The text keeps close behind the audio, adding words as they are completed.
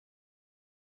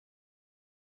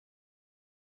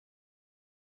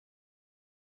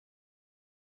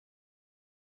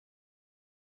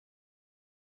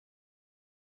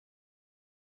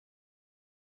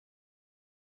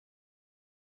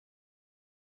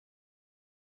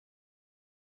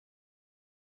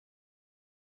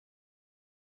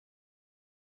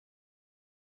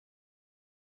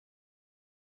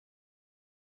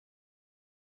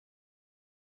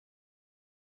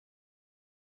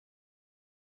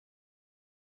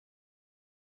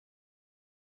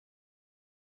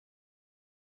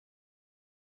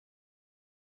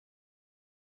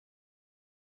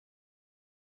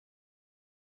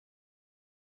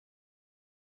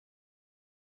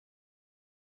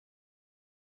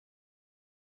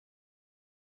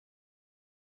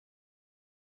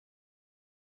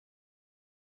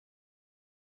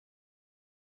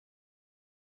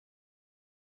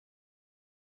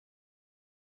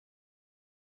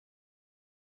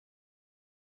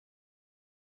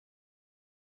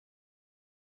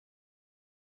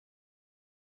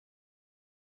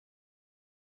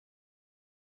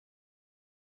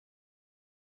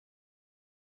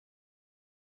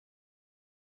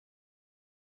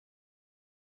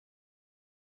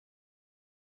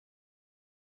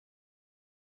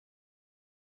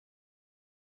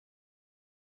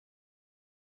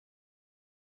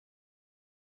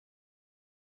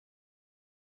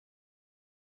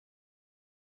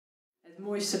Het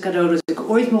mooiste cadeau dat ik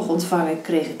ooit mocht ontvangen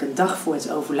kreeg ik een dag voor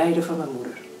het overlijden van mijn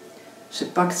moeder.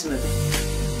 Ze pakte me mee.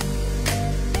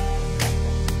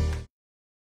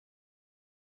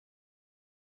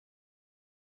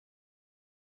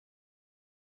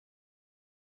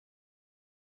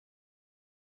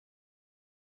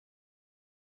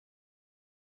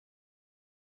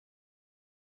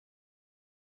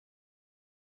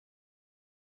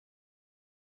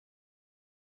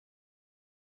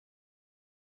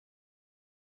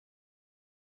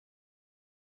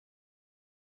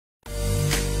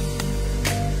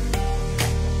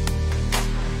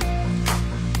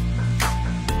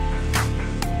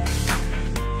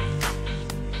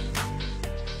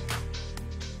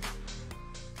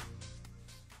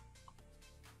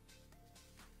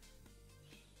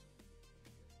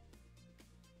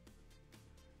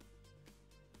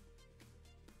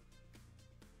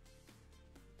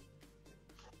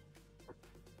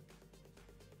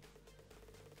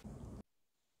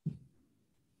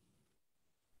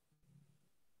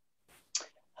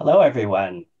 Hello,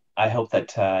 everyone. I hope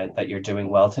that you're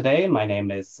doing well today. My name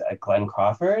is Glenn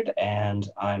Crawford, and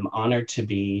I'm honored to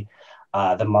be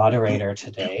the moderator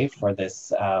today for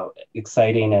this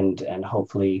exciting and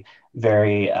hopefully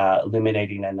very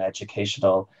illuminating and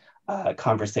educational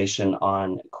conversation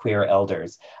on queer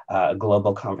elders, a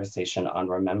global conversation on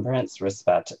remembrance,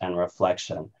 respect, and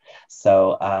reflection.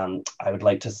 So I would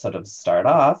like to sort of start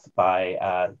off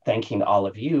by thanking all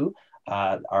of you,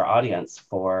 our audience,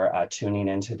 for tuning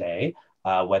in today,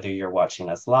 whether you're watching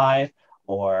us live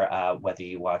or whether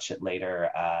you watch it later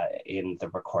in the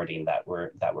recording that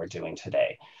we're doing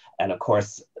today. And of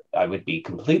course, I would be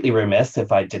completely remiss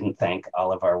if I didn't thank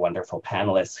all of our wonderful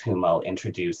panelists, whom I'll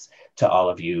introduce to all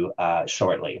of you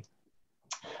shortly.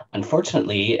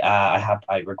 Unfortunately,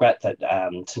 I regret that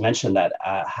to mention that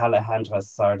Alejandra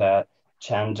Sarda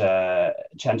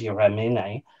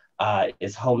Chandiramine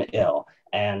is home ill,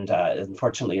 and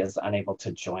unfortunately is unable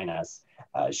to join us.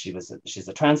 She's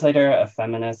a translator, a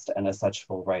feminist, and a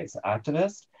sexual rights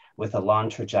activist with a long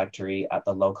trajectory at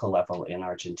the local level in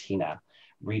Argentina,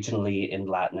 regionally in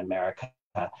Latin America,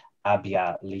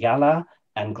 Abya Liala,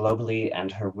 and globally,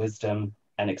 and her wisdom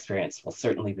and experience will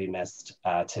certainly be missed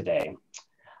today.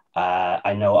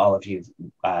 I know all of you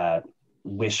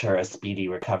wish her a speedy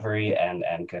recovery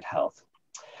and good health.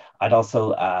 I'd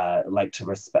also like to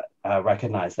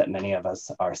recognize that many of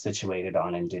us are situated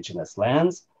on Indigenous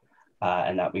lands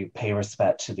and that we pay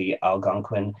respect to the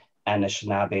Algonquin and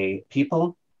Anishinaabe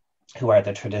people, who are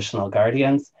the traditional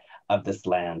guardians of this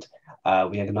land.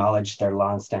 We acknowledge their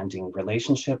longstanding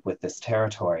relationship with this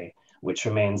territory, which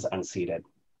remains unceded.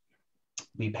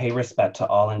 We pay respect to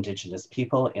all Indigenous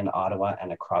people in Ottawa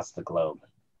and across the globe.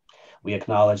 We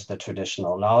acknowledge the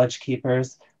traditional knowledge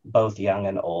keepers, both young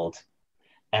and old,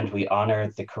 and we honor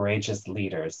the courageous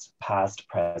leaders, past,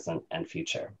 present, and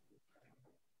future.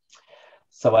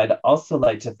 So I'd also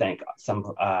like to thank some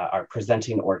of our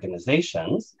presenting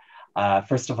organizations.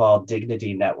 First of all,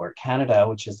 Dignity Network Canada,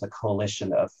 which is a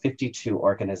coalition of 52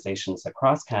 organizations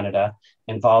across Canada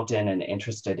involved in and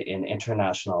interested in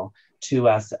international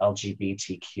 2S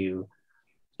LGBTQ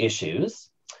issues.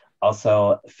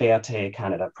 Also, Fierté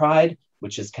Canada Pride,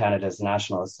 which is Canada's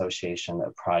National Association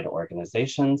of Pride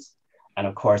Organizations. And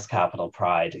of course, Capitale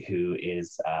Pride, who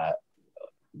is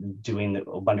doing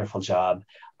a wonderful job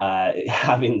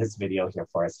having this video here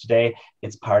for us today.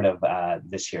 It's part of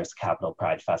this year's Capitale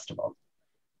Pride Festival.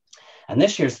 And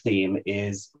this year's theme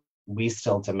is We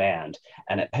Still Demand,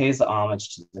 and it pays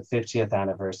homage to the 50th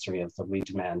anniversary of the We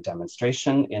Demand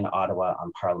demonstration in Ottawa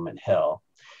on Parliament Hill,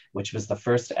 which was the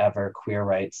first ever queer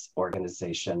rights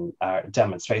organization,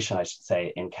 demonstration, I should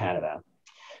say, in Canada.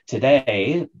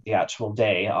 Today, the actual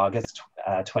day, August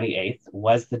 28th,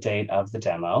 was the date of the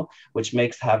demo, which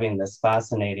makes having this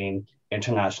fascinating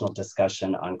international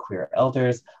discussion on queer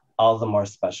elders all the more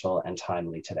special and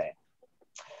timely today.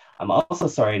 I'm also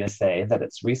sorry to say that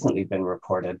it's recently been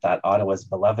reported that Ottawa's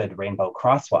beloved Rainbow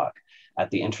Crosswalk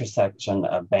at the intersection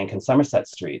of Bank and Somerset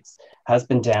Streets has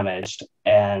been damaged,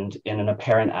 and in an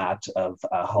apparent act of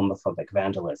homophobic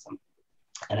vandalism.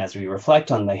 And as we reflect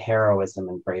on the heroism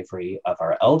and bravery of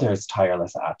our elders'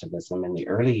 tireless activism in the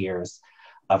early years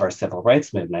of our civil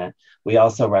rights movement, we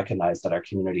also recognize that our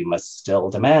community must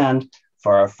still demand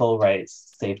for our full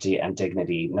rights, safety, and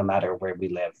dignity, no matter where we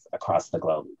live across the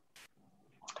globe.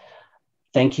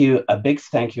 Thank you, a big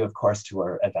thank you, of course, to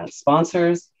our event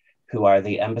sponsors, who are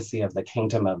the Embassy of the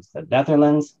Kingdom of the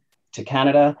Netherlands to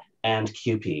Canada, and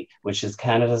CUPE, which is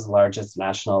Canada's largest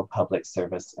national public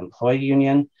service employee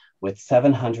union with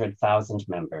 700,000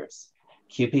 members.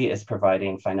 CUPE is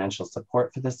providing financial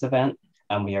support for this event,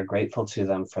 and we are grateful to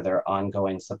them for their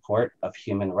ongoing support of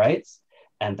human rights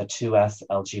and the 2S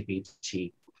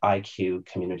LGBTIQ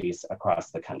communities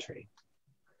across the country.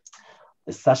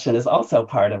 This session is also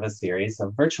part of a series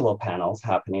of virtual panels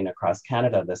happening across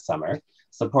Canada this summer,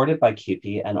 supported by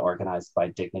CUPE and organized by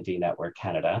Dignity Network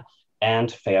Canada and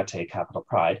Fierté Canada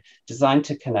Pride, designed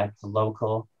to connect the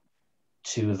local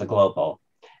to the global.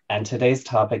 And today's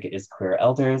topic is queer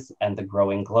elders and the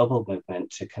growing global movement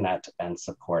to connect and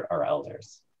support our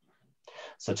elders.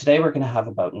 So today we're going to have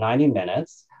about 90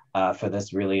 minutes for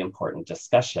this really important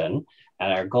discussion.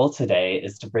 And our goal today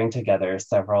is to bring together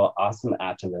several awesome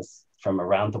activists from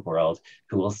around the world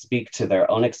who will speak to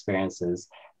their own experiences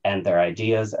and their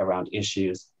ideas around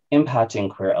issues impacting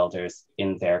queer elders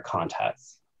in their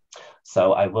contexts.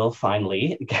 So I will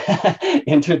finally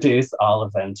introduce all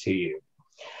of them to you.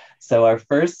 So our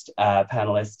first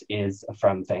panelist is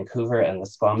from Vancouver and the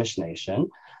Squamish Nation,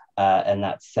 and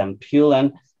that's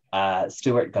Sempulan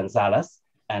Stewart Gonzalez,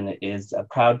 and is a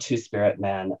proud Two-Spirit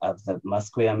man of the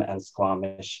Musqueam and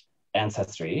Squamish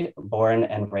ancestry, born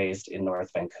and raised in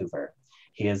North Vancouver.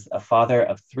 He is a father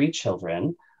of 3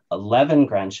 children, 11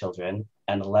 grandchildren,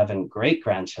 and 11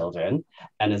 great-grandchildren,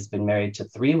 and has been married to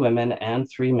 3 women and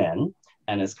 3 men,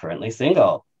 and is currently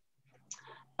single.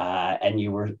 And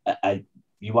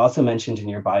you also mentioned in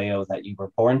your bio that you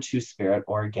were born Two-Spirit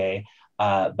or gay,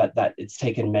 but that it's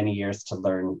taken many years to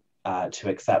learn to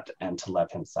accept and to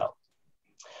love himself.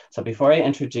 So before I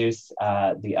introduce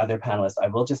the other panelists, I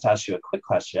will just ask you a quick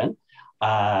question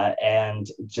and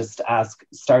just ask,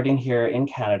 starting here in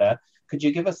Canada, could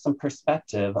you give us some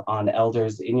perspective on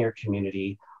elders in your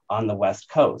community on the West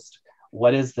Coast?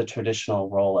 What is the traditional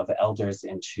role of elders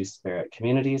in Two-Spirit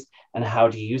communities, and how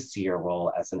do you see your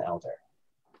role as an elder?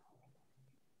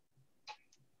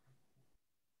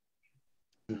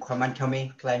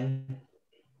 Kwamantome, Glenn,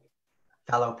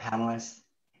 fellow panelists,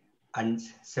 and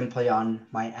Sempulan.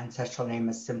 My ancestral name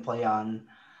is Sempulan.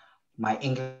 My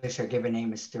English or given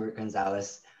name is Stewart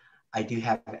Gonzalez. I do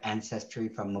have ancestry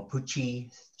from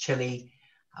Mapuche, Chile.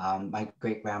 My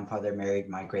great-grandfather married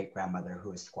my great-grandmother,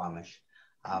 who is Squamish.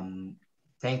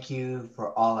 Thank you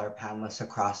for all our panelists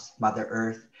across Mother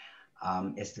Earth.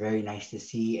 It's very nice to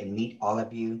see and meet all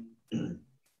of you.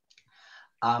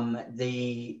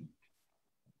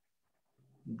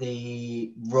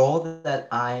 The role that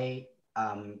I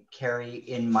carry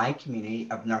in my community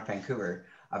of North Vancouver,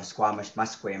 of Squamish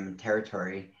Musqueam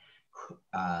territory,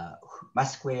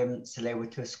 Musqueam,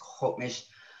 Tsleil-Waututh, Squamish,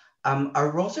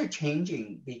 our roles are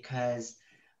changing because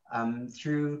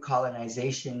through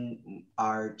colonization,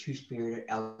 our Two-Spirit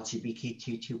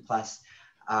LGBTQ2+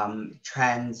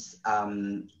 trans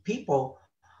people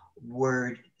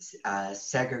were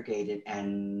segregated,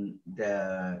 and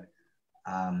the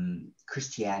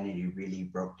Christianity really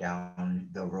broke down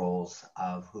the roles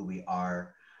of who we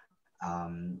are.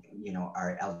 You know,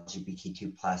 our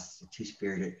LGBTQ+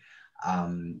 Two-Spirited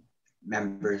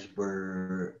members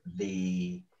were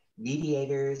the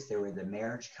mediators, they were the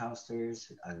marriage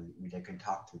counselors, they could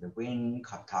talk to the wind,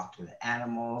 talk to the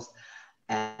animals,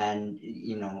 and,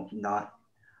 you know, not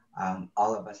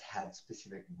all of us had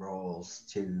specific roles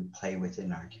to play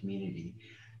within our community.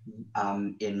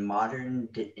 In modern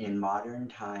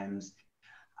times,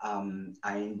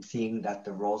 I'm seeing that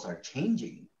the roles are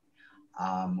changing.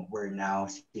 We're now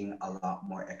seeing a lot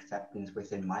more acceptance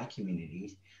within my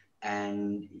communities,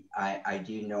 and I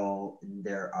do know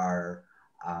there are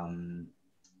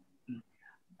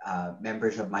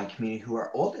members of my community who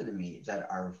are older than me that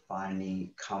are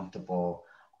finally comfortable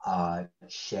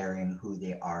sharing who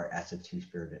they are as a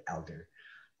Two-Spirited elder.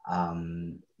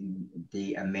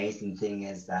 The amazing thing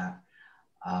is that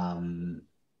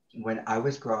when I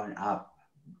was growing up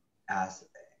as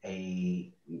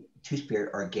a Two-Spirit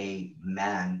or gay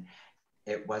man,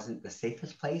 it wasn't the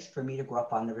safest place for me to grow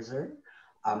up on the reserve.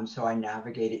 So I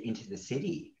navigated into the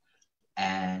city,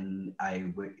 and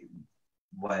I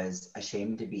was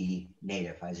ashamed to be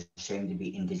Native. I was ashamed to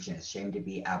be Indigenous, ashamed to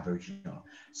be Aboriginal.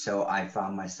 So I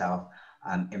found myself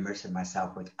immersing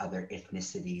myself with other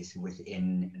ethnicities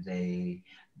within the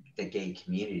gay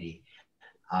community.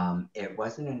 It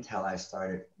wasn't until I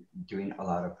started doing a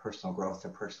lot of personal growth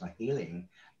and personal healing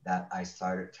that I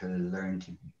started to learn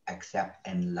to accept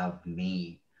and love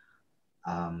me.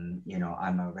 You know,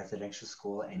 I'm a residential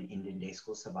school and Indian day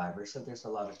school survivor, so there's a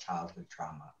lot of childhood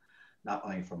trauma, not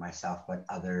only for myself, but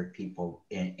other people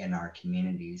in our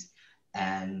communities.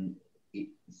 And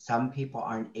some people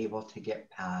aren't able to get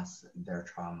past their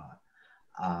trauma.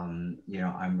 You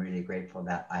know, I'm really grateful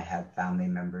that I had family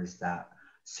members that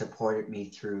supported me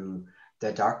through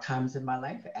the dark times in my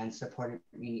life and supported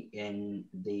me in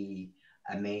the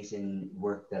amazing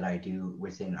work that I do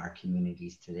within our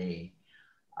communities today.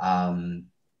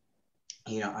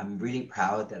 You know, I'm really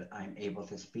proud that I'm able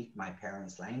to speak my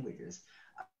parents' languages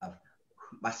of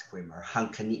Musqueam or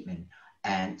Hunkanitman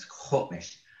and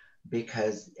Khotmish,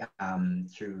 because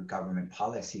through government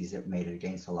policies, it made it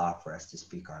against the law for us to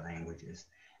speak our languages.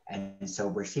 And so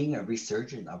we're seeing a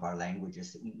resurgence of our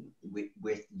languages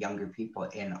with younger people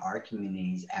in our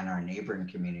communities and our neighboring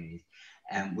communities,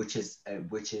 and which is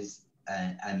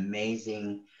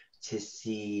amazing to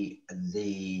see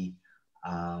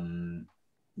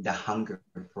the hunger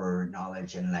for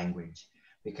knowledge and language,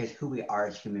 because who we are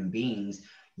as human beings,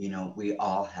 you know, we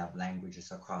all have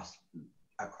languages across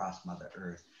Mother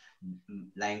Earth.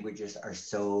 Languages are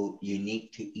so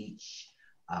unique to each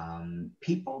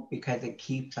people because it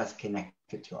keeps us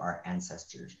connected to our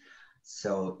ancestors.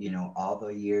 So, you know, all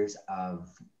the years of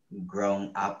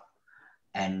growing up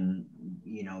and,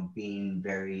 you know, being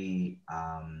very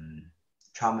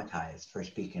traumatized for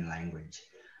speaking language,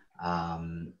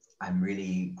 I'm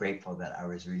really grateful that I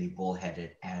was really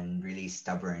bullheaded and really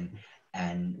stubborn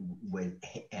and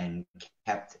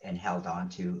kept and held on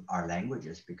to our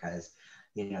languages, because,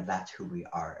 you know, that's who we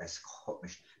are as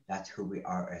Khotmish, that's who we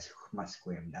are as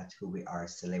Musqueam, that's who we are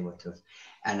as Tsleil-Waututh.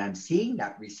 And I'm seeing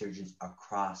that resurgence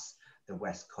across the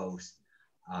West Coast.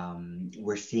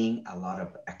 We're seeing a lot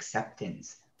of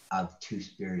acceptance of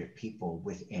two-spirited people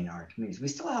within our communities. We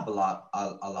still have a lot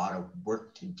of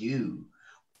work to do,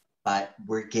 but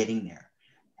we're getting there.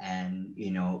 And,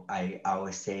 you know, I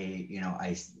always say, you know,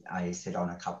 I sit on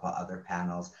a couple of other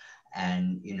panels,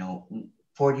 and, you know,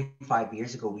 45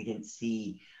 years ago, we didn't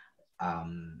see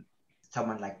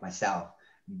someone like myself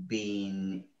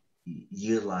being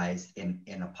utilized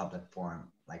in a public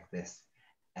forum like this.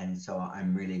 And so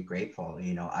I'm really grateful.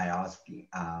 You know, I always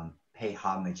pay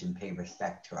homage and pay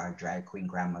respect to our drag queen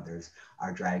grandmothers,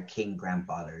 our drag king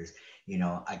grandfathers. You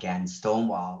know, again,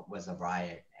 Stonewall was a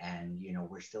riot, and, you know,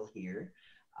 we're still here.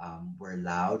 We're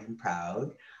loud and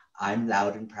proud. I'm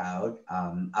loud and proud.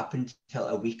 Up until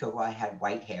a week ago, I had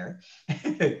white hair.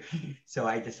 So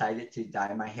I decided to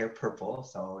dye my hair purple.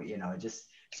 So, you know, just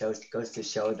goes to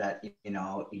show that, you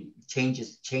know, change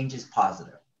is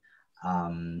positive.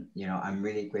 You know, I'm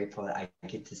really grateful that I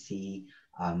get to see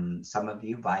some of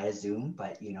you via Zoom,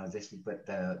 but, you know, this is what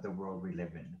the world we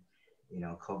live in. You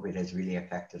know, COVID has really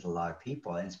affected a lot of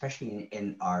people, and especially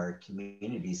in our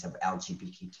communities of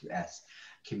LGBTQS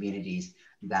communities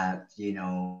that, you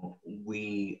know,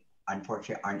 we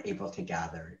unfortunately aren't able to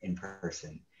gather in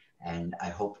person. And I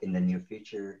hope in the near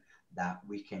future that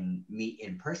we can meet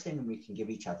in person and we can give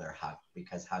each other a hug,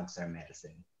 because hugs are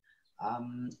medicine.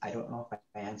 I don't know if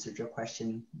I answered your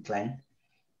question, Glenn.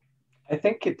 I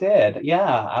think it did.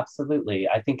 Yeah, absolutely.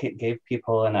 I think it gave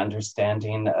people an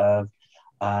understanding of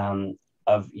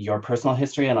your personal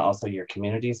history and also your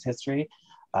community's history.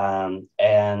 And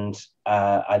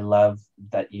I love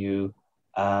that you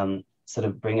sort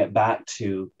of bring it back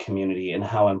to community and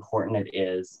how important it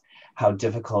is, how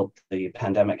difficult the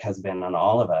pandemic has been on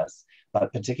all of us,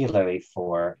 but particularly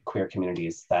for queer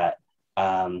communities that,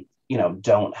 you know,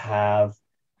 don't have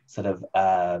sort of,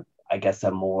 I guess,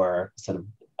 a more sort of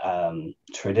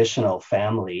traditional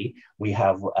family. We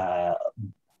have,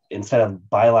 instead of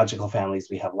biological families,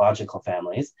 we have logical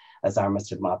families, as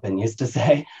Armistead Maupin used to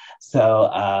say.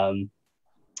 So,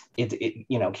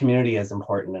 you know, community is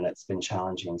important, and it's been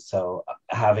challenging. So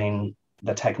having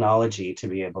the technology to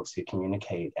be able to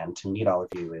communicate and to meet all of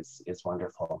you is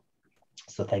wonderful.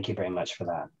 So thank you very much for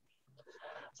that.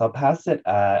 So I'll pass it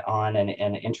on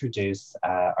and introduce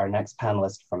our next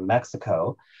panelist from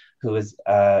Mexico, who is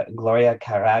Gloria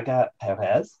Carraga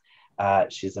Perez.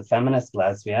 She's a feminist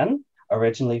lesbian,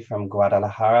 originally from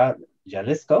Guadalajara,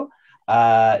 Jalisco.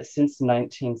 Since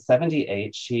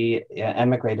 1978, she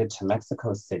emigrated to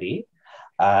Mexico City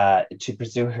to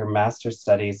pursue her master's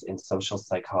studies in social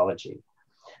psychology.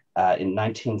 In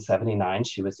 1979,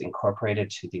 she was incorporated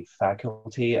to the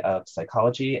Faculty of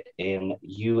Psychology in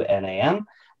UNAM,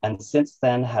 and since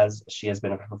then she has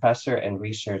been a professor and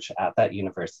research at that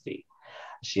university.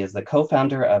 She is the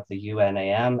co-founder of the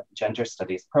UNAM Gender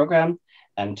Studies Program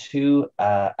and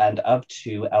of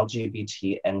two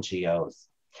LGBT NGOs.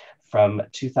 From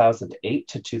 2008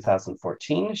 to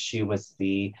 2014, she was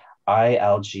the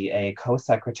ILGA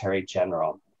Co-Secretary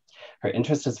General. Her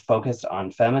interest is focused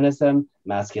on feminism,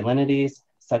 masculinities,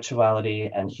 sexuality,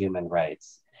 and human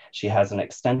rights. She has an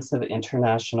extensive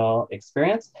international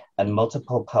experience and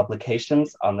multiple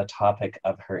publications on the topic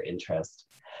of her interest.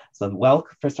 So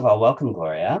first of all, welcome,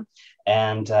 Gloria.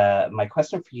 And my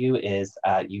question for you is,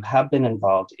 you have been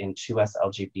involved in 2S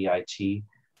LGBT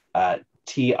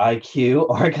LGBTIQ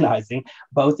organizing,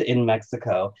 both in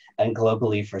Mexico and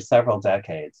globally for several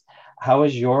decades. How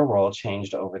has your role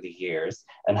changed over the years,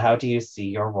 and how do you see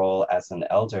your role as an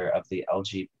elder of the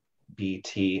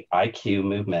LGBTIQ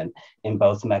movement in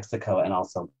both Mexico and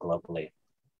also globally?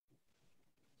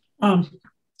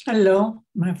 Hello,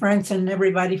 my friends and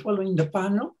everybody following the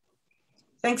panel.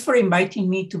 Thanks for inviting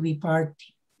me to be part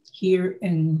here,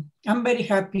 and I'm very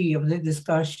happy of the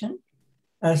discussion,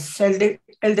 as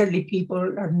elderly people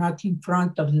are not in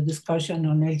front of the discussion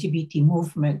on LGBT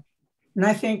movement. And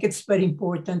I think it's very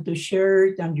important to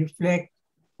share and reflect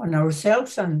on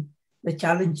ourselves and the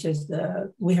challenges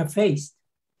that we have faced.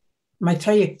 My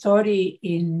trajectory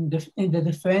in the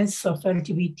defense of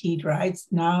LGBT rights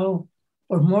now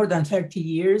for more than 30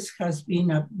 years has been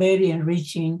a very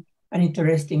enriching and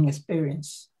interesting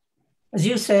experience. As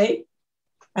you say,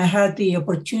 I had the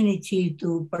opportunity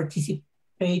to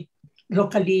participate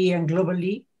locally and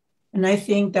globally, and I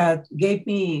think that gave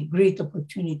me great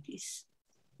opportunities.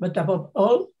 But above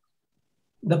all,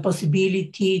 the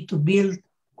possibility to build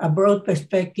a broad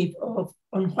perspective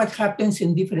on what happens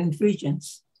in different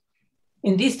regions.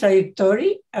 In this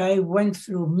trajectory, I went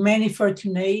through many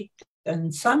fortunate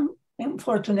and some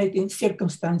unfortunate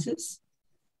circumstances,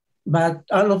 but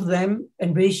all of them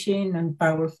enriching and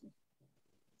powerful.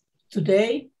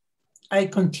 Today, I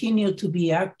continue to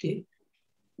be active,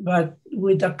 but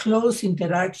with a close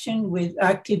interaction with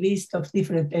activists of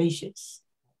different ages.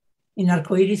 In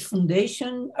Arcoiris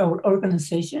Foundation, our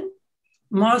organization,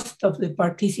 most of the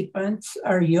participants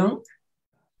are young,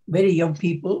 very young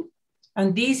people,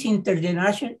 and these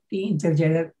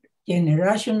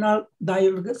intergenerational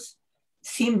dialogues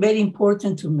seem very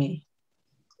important to me.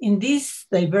 In this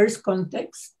diverse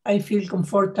context, I feel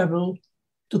comfortable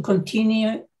to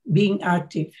continue being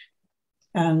active.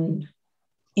 And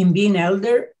in being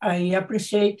elder, I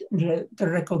appreciate the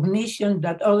recognition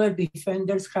that other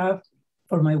defenders have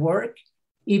for my work,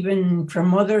 even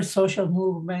from other social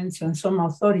movements and some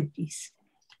authorities,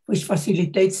 which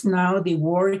facilitates now the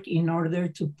work in order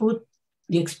to put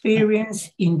the experience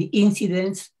in the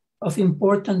incidents of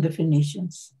important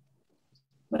definitions.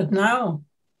 But now,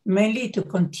 mainly to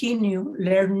continue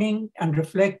learning and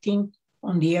reflecting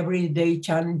on the everyday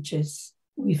challenges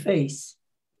we face.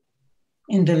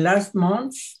 In the last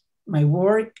months, my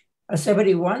work, as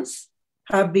everyone's,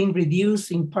 have been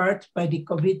reduced in part by the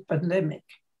COVID pandemic.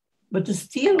 But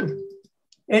still,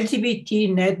 LGBT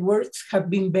networks have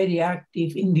been very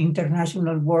active in the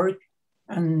international work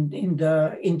and in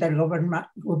the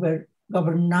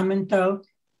intergovernmental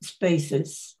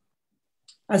spaces.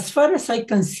 As far as I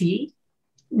can see,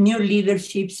 new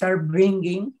leaderships are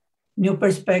bringing new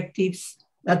perspectives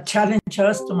that challenge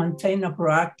us to maintain a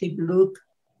proactive look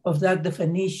of that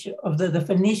definition, of the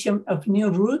definition of new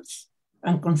roots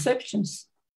and conceptions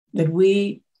that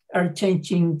we are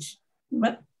changing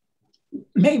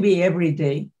maybe every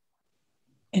day.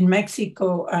 In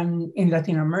Mexico and in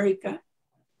Latin America,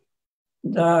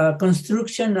 the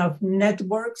construction of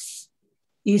networks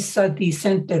is at the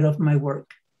center of my work,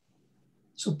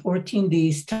 supporting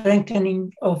the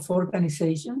strengthening of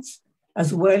organizations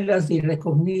as well as the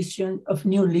recognition of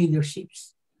new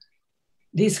leaderships.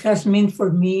 This has meant for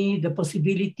me the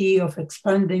possibility of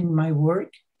expanding my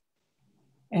work,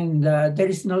 and there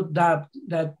is no doubt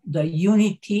that the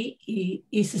unity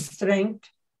is a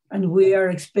strength, and we are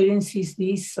experiencing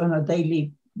this on a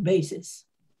daily basis.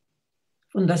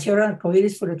 Fundación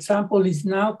Arcoiris, for example, is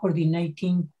now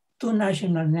coordinating 2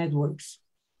 national networks: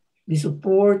 the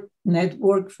support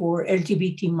network for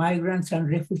LGBT migrants and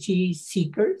refugee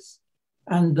seekers,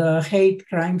 and the hate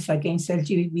crimes against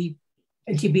LGBT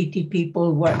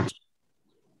people watch,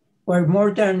 where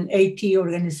more than 80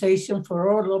 organizations from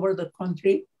all over the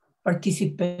country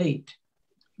participate.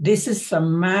 This is a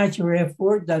major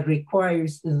effort that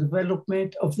requires the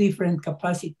development of different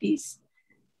capacities,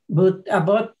 but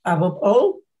above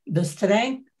all, the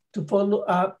strength to follow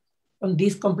up on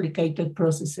these complicated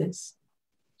processes.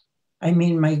 I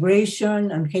mean,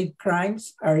 migration and hate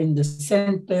crimes are in the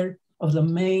center of the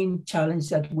main challenge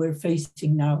that we're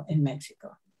facing now in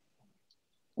Mexico.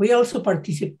 We also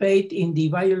participate in the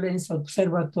Violence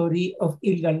Observatory of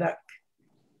Ilgalac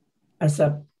as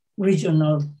a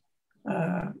regional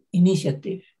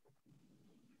initiative.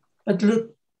 But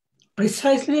look,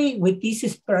 precisely with these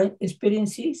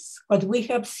experiences, what we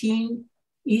have seen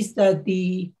is that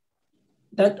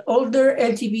that older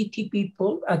LGBT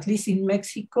people, at least in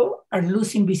Mexico, are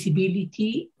losing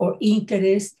visibility or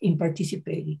interest in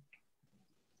participating.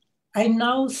 I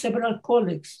know several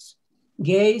colleagues,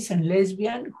 gays and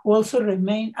lesbian, who also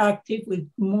remain active with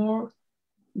more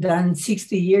than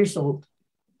 60 years old,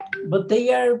 but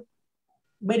they are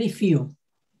very few.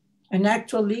 And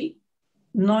actually,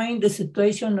 knowing the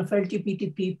situation of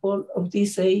LGBT people of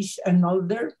this age and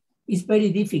older is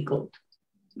very difficult.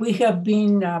 We have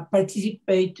been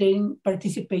participating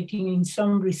in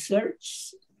some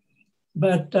research,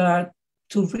 but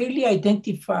to really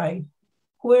identify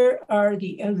where are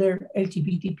the elder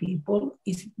LGBT people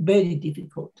is very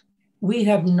difficult. We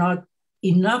have not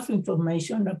enough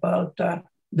information about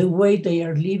the way they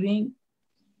are living,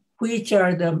 which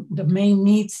are the main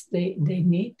needs they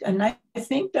need. And I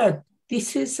think that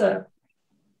this is a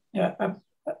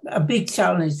big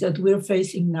challenge that we're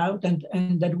facing now,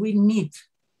 and that we need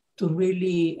to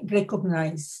really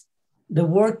recognize the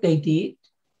work they did,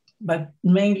 but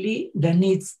mainly the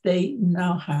needs they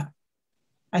now have.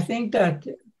 I think that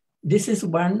this is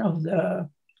one of the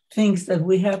things that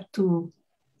we have to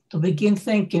begin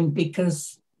thinking,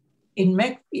 because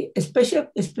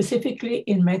specifically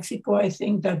in Mexico, I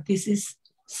think that this is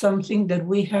something that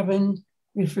we haven't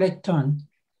reflected on,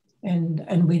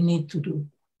 and we need to do.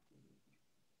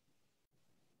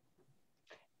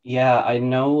 Yeah, I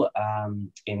know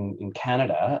in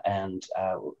Canada, and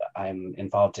I'm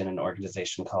involved in an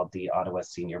organization called the Ottawa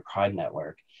Senior Pride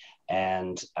Network.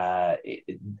 And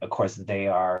of course,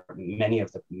 many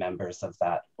of the members of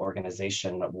that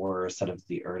organization were sort of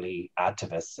the early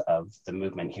activists of the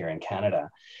movement here in Canada.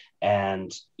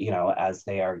 And, you know, as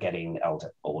they are getting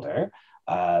older,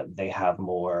 they have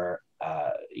more,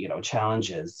 you know,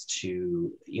 challenges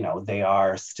to, you know, they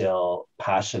are still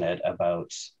passionate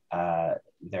about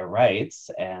their rights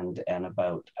and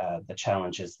about the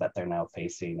challenges that they're now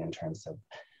facing in terms of,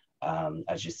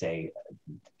 as you say,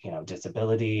 you know,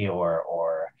 disability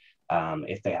or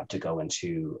if they have to go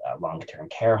into long-term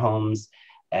care homes.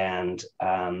 And,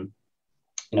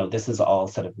 you know, this is all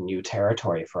sort of new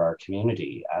territory for our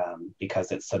community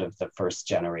because it's sort of the first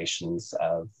generations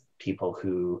of people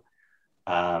who,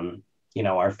 you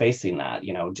know, are facing that.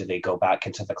 You know, do they go back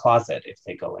into the closet if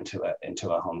they go into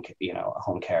a home, you know, a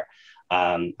home care?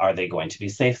 Are they going to be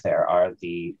safe there? Are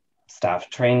the staff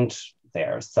trained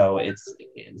there? So it's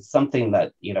something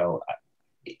that, you know,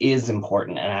 is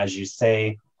important. And as you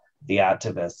say, the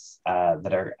activists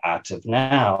that are active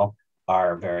now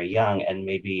are very young and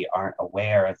maybe aren't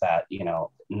aware that, you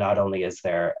know, not only is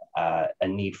there a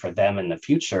need for them in the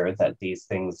future that these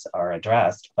things are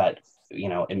addressed, but, you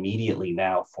know, immediately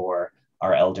now for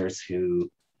our elders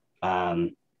who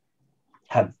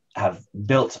have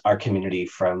built our community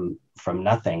from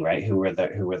nothing, right? Who were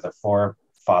the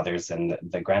forefathers and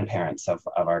the grandparents of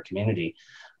our community.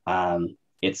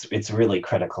 It's really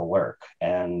critical work.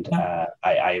 And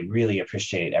I really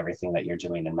appreciate everything that you're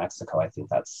doing in Mexico. I think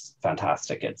that's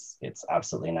fantastic. It's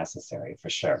absolutely necessary for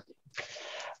sure.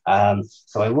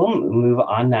 So I will move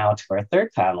on now to our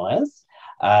third panelist,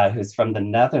 who's from the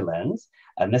Netherlands.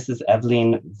 And this is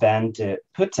Evelien van de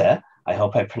Putte. I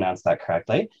hope I pronounced that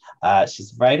correctly.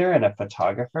 She's a writer and a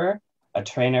photographer, a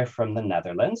trainer from the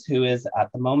Netherlands, who is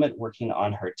at the moment working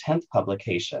on her 10th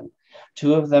publication.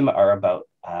 2 of them are about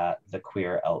the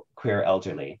queer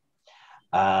elderly.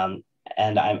 And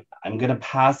I'm going to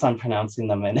pass on pronouncing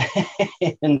them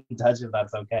in Dutch, if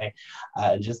that's okay.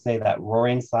 Just say that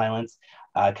Roaring Silence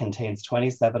contains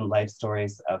 27 life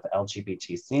stories of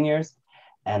LGBT seniors,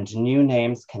 and New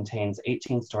Names contains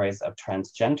 18 stories of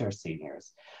transgender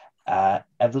seniors.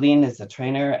 Evelien is a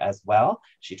trainer as well.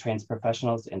 She trains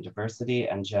professionals in diversity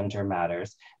and gender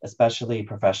matters, especially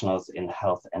professionals in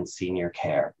health and senior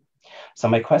care. So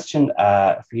my question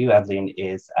for you, Evelien,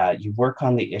 is you work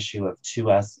on the issue of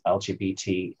 2S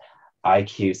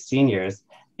LGBTIQ seniors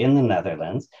in the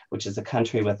Netherlands, which is a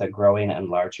country with a growing and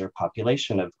larger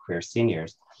population of queer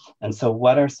seniors. And so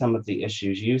what are some of the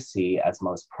issues you see as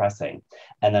most pressing?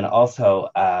 And then also,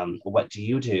 what do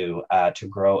you do to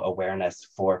grow awareness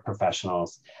for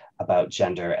professionals about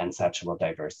gender and sexual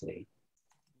diversity?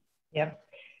 Yeah.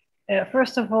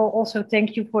 First of all, also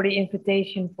thank you for the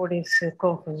invitation for this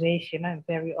conversation. I'm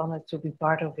very honored to be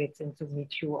part of it and to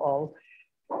meet you all.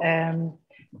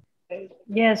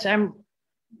 Yes,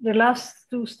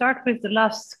 to start with the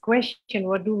last question,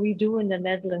 what do we do in the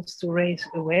Netherlands to raise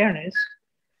awareness?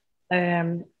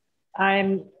 I'm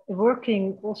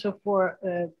working also for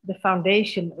the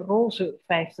foundation Roze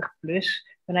 50+.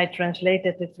 When I translate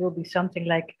it, it will be something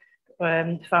like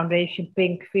Foundation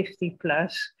Pink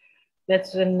 50+.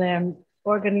 That's an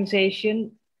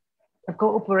organization, a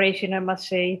cooperation, I must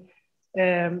say,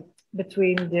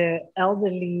 between the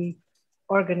elderly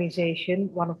organization,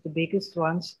 one of the biggest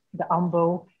ones, the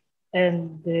AMBO,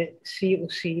 and the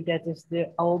COC, that is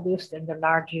the oldest and the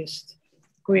largest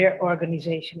queer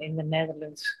organization in the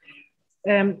Netherlands.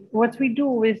 What we do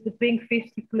with the Pink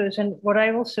 50+, and what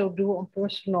I also do on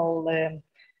personal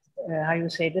how you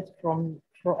say that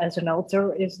as an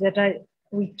author, is that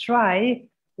we try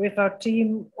with our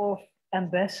team of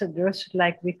ambassadors,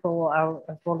 like we call our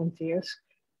volunteers,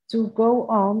 to go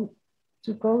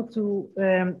to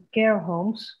care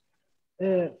homes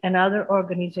and other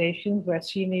organizations where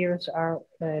seniors are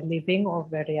living or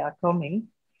where they are coming,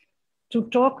 to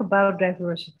talk about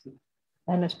diversity,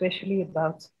 and especially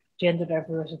about gender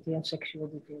diversity and sexual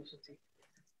diversity.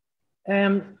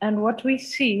 And what we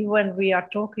see when we are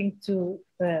talking to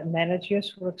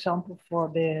managers, for example, for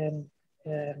the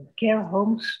care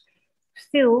homes,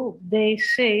 still they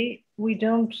say, we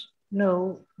don't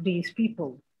know these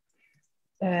people.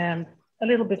 A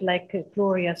little bit like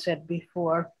Gloria said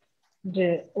before,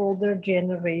 the older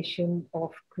generation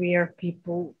of queer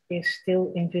people is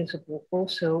still invisible.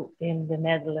 Also in the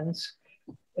Netherlands,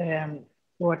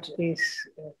 what is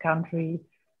a country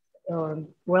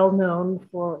well known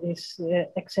for its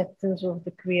acceptance of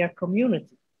the queer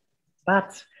community.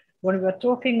 But when we're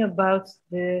talking about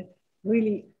the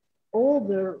really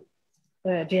older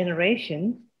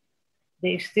generation,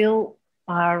 they still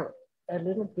are a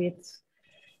little bit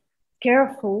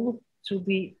careful to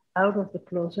be out of the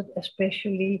closet,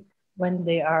 especially when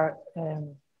they are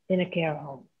in a care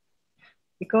home.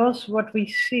 Because what we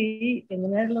see in the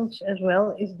Netherlands as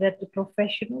well is that the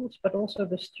professionals, but also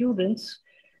the students,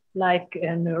 like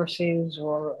nurses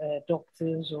or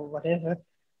doctors or whatever,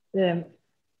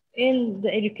 in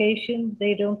the education,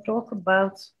 they don't talk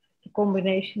about the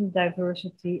combination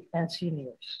diversity and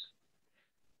seniors.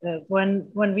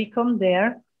 When we come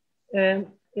there,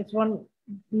 it's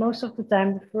most of the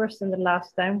time, the first and the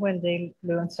last time when they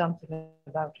learn something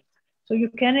about it. So you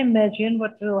can imagine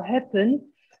what will happen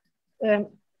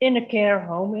in a care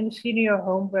home, in a senior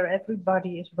home, where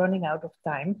everybody is running out of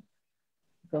time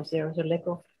because there is a lack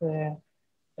of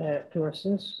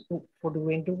persons for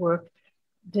doing the work.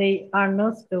 They are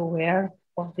not aware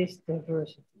of this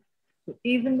diversity. So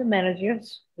even the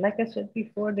managers, like I said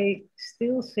before, they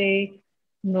still say,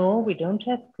 no, we don't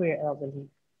have queer elderly.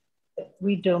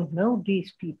 We don't know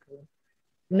these people,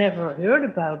 never heard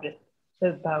about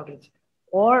it.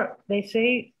 Or they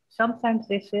say, sometimes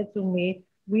they say to me,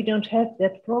 we don't have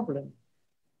that problem.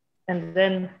 And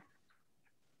then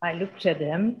I looked at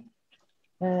them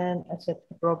and I said,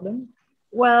 the problem?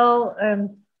 Well,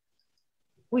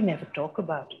 we never talk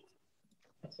about it.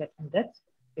 I said, and that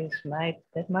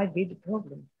might be the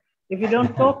problem. If you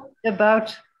don't talk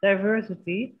about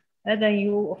diversity, then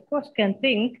you, of course, can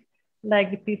think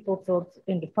like the people thought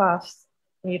in the past.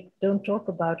 When you don't talk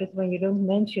about it, when you don't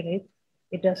mention it,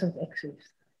 it doesn't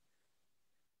exist.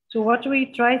 So what we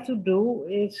try to do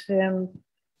is,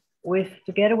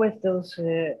 together with those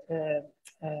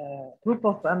group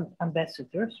of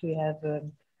ambassadors, we have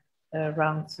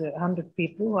around 100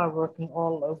 people who are working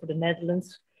all over the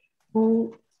Netherlands,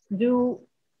 who do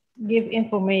give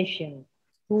information,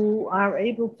 who are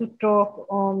able to talk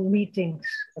on meetings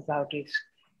about this.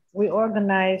 We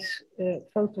organize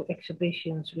photo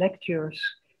exhibitions, lectures.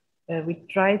 We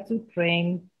try to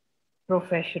train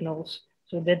professionals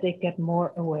so that they get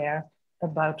more aware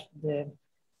about the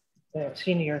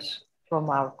seniors from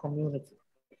our community.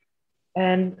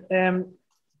 And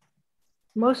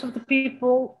most of the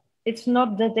people, it's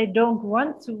not that they don't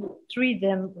want to treat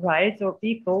them right or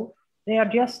equal, they are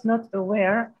just not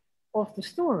aware of the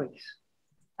stories.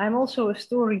 I'm also a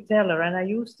storyteller, and I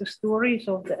use the stories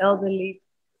of the elderly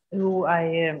who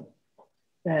I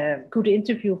could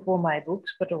interview for my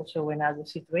books, but also in other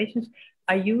situations.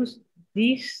 I use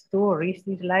these stories,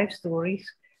 these life stories,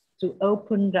 to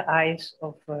open the eyes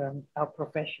of our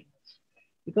professionals.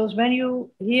 Because when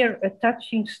you hear a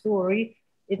touching story,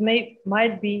 it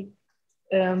might be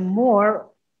more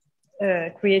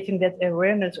creating that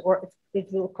awareness, or it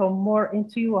will come more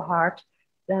into your heart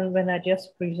than when I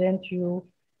just present you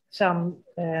some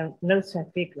notes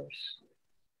and figures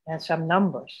and some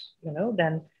numbers, you know.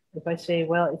 Then if I say,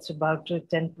 well, it's about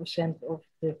 10% of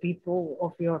the people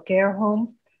of your care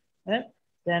home,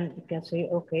 then you can say,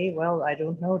 okay, well, I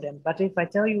don't know them. But if I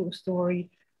tell you a story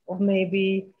of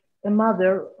maybe a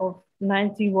mother of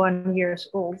 91 years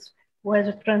old who has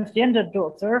a transgender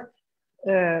daughter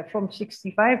from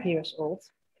 65 years old,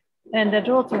 and the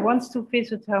daughter wants to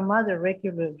visit her mother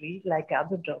regularly, like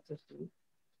other daughters do,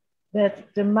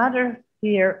 that the mother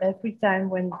here every time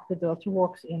when the daughter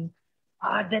walks in,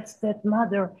 that's that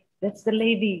mother, that's the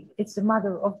lady, it's the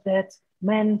mother of that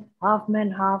man, half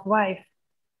wife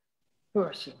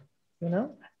person, you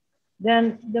know?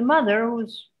 Then the mother,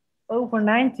 who's over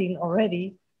 19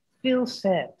 already, feels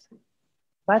sad,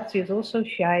 but she's also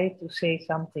shy to say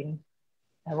something.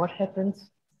 And what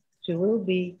happens? She will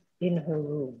be in her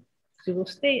room. She will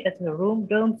stay at her room,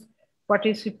 don't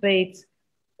participate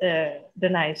the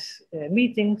nice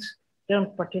meetings,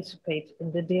 don't participate in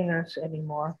the dinners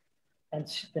anymore. And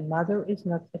the mother is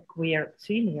not a queer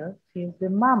senior, she is the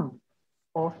mom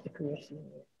of the queer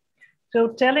senior. So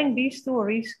telling these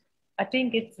stories, I think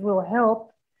it will help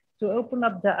to open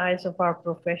up the eyes of our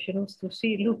professionals to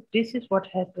see, look, this is what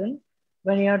happened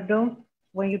when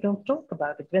you don't talk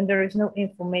about it, when there is no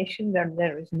information, when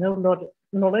there is no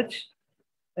knowledge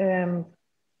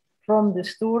from the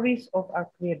stories of our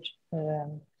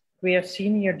queer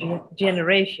senior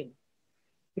generation.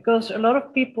 Because a lot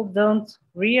of people don't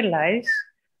realize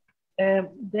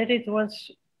that it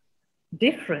was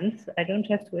different. I don't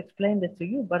have to explain that to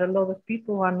you, but a lot of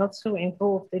people who are not so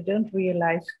involved, they don't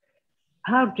realize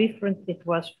how different it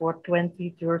was for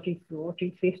 20, 30,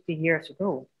 40, 50 years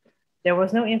ago. There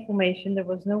was no information,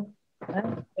 there was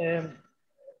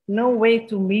no way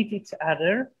to meet each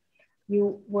other.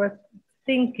 You were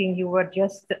thinking you were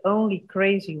just the only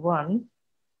crazy one,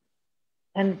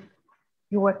 and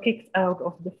you were kicked out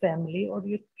of the family or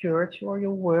your church or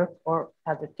your work or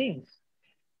other things.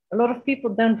 A lot of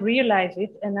people don't realize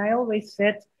it, and I always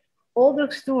said, all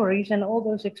those stories and all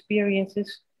those experiences,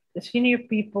 the senior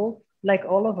people, like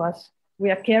all of us,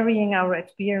 we are carrying our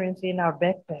experience in our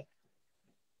backpack.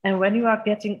 And when you are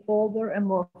getting older and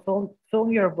more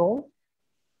vulnerable,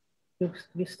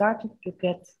 you started to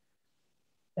get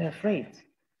afraid.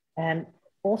 And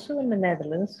also in the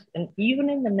Netherlands, and even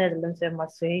in the Netherlands, I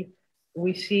must say,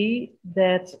 we see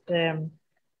that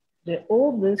the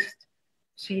oldest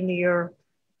senior,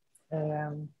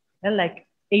 like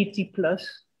 80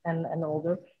 plus and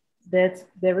older, that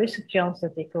there is a chance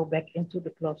that they go back into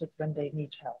the closet when they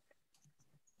need help.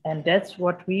 And that's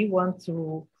what we want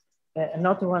to,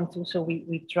 so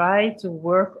we try to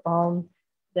work on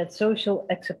that social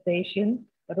acceptation,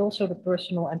 but also the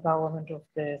personal empowerment of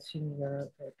the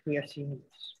queer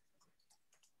seniors.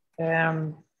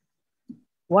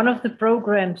 One of the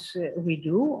programs we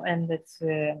do, and that's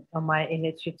on my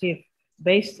initiative,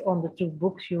 based on the two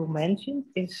books you mentioned,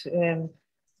 is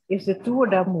the Tour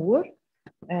d'Amour.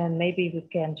 And maybe we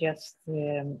can just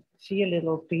see a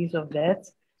little piece of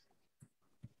that.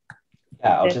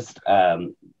 Yeah, I'll just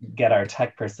get our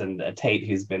tech person, Tate,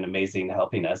 who's been amazing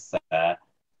helping us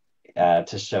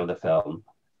to show the film.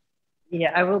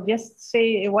 Yeah, I will just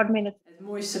say 1 minute. Het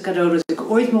mooiste cadeau dat ik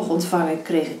ooit mocht ontvangen,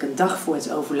 kreeg ik een dag voor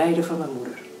het overlijden van mijn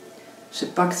moeder.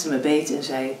 Ze pakte me beet en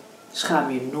zei,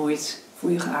 schaam je nooit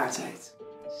voor je geaardheid.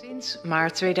 Sinds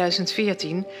maart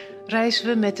 2014 reizen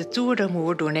we met de Tour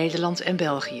d'Amour door Nederland en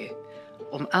België,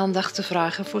 om aandacht te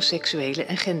vragen voor seksuele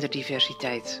en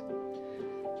genderdiversiteit.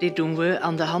 Dit doen we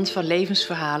aan de hand van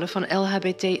levensverhalen van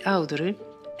LHBT-ouderen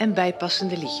en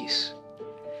bijpassende liedjes.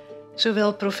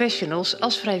 Zowel professionals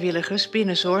als vrijwilligers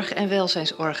binnen zorg- en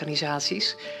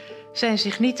welzijnsorganisaties zijn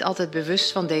zich niet altijd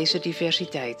bewust van deze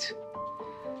diversiteit.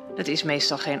 Het is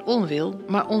meestal geen onwil,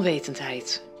 maar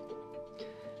onwetendheid.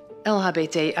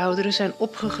 LHBT-ouderen zijn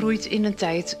opgegroeid in een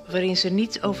tijd waarin ze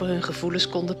niet over hun gevoelens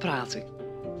konden praten.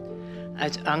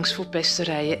 Uit angst voor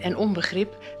pesterijen en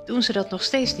onbegrip doen ze dat nog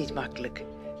steeds niet makkelijk.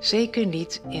 Zeker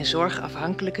niet in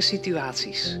zorgafhankelijke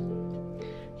situaties.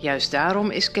 Juist daarom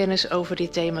is kennis over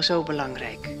dit thema zo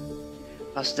belangrijk.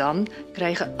 Pas dan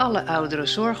krijgen alle ouderen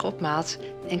zorg op maat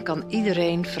en kan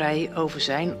iedereen vrij over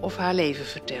zijn of haar leven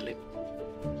vertellen.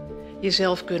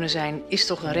 Jezelf kunnen zijn is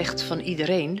toch een recht van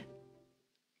iedereen?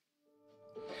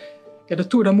 Ja, de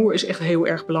Tour d'Amour is echt heel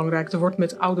erg belangrijk. Er wordt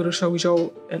met ouderen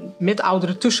sowieso, met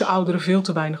ouderen, tussen ouderen, veel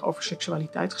te weinig over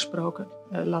seksualiteit gesproken.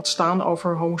 Laat staan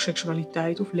over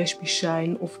homoseksualiteit of lesbisch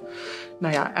zijn of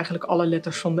nou ja, eigenlijk alle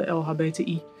letters van de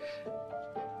LHBTI.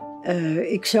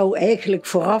 Ik zou eigenlijk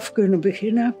vooraf kunnen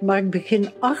beginnen, maar ik begin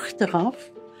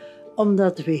achteraf.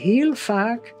 Omdat we heel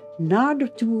vaak na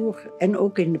de tour en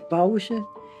ook in de pauze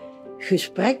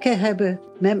gesprekken hebben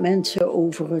met mensen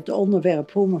over het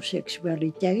onderwerp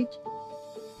homoseksualiteit.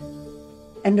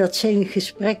 En dat zijn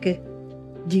gesprekken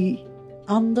die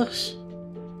anders,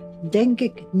 denk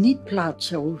ik, niet plaats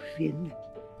zouden vinden.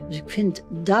 Dus ik vind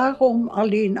daarom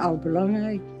alleen al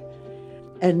belangrijk.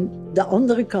 En de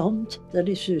andere kant, dat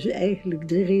is dus eigenlijk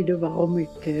de reden waarom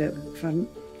ik van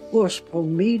oorsprong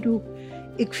meedoe.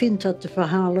 Ik vind dat de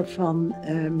verhalen van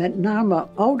met name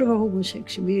oudere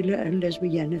homoseksuelen en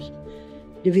lesbiennes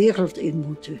de wereld in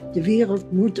moeten. De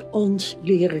wereld moet ons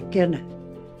leren kennen.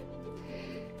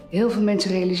 Heel veel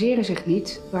mensen realiseren zich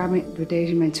niet waar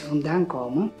deze mensen vandaan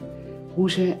komen.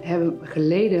 Hoe ze hebben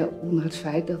geleden onder het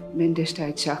feit dat men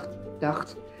destijds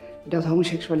dacht dat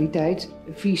homoseksualiteit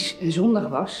vies en zondig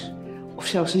was. Of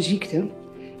zelfs een ziekte.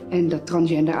 En dat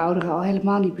transgender ouderen al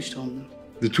helemaal niet bestonden.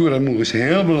 De Tour d'Amour is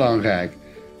heel belangrijk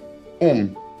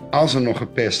om als er nog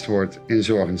gepest wordt in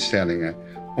zorginstellingen,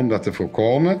 om dat te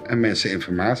voorkomen en mensen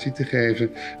informatie te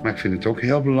geven. Maar ik vind het ook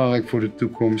heel belangrijk voor de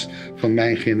toekomst van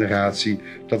mijn generatie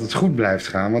dat het goed blijft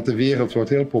gaan. Want de wereld wordt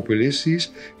heel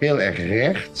populistisch, heel erg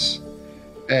rechts.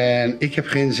 En ik heb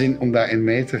geen zin om daarin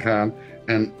mee te gaan.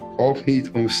 En ook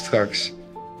niet om straks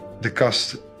de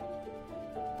kast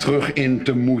terug in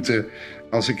te moeten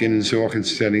als ik in een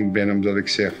zorginstelling ben, omdat ik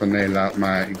zeg van nee, laat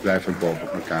maar, ik blijf er boven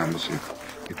op mijn kamer zitten.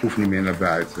 Ik hoef niet meer naar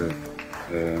buiten.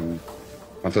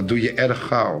 Want dat doe je erg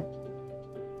gauw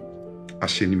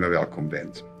als je niet meer welkom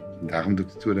bent. En daarom doe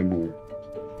ik de Tour d'Amour.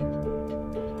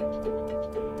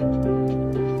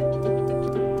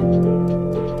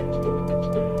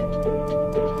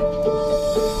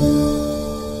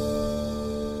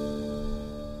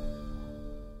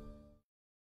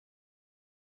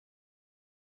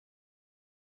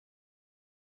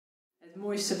 Het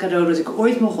mooiste cadeau dat ik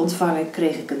ooit mocht ontvangen,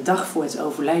 kreeg ik een dag voor het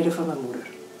overlijden van mijn moeder.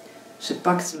 Ze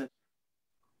pakte me.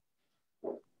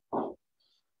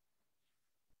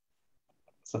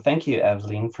 So thank you,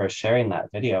 Evelyn, for sharing that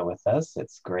video with us.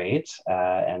 It's great,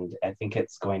 and I think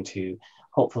it's going to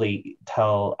hopefully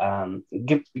tell,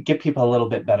 give people a little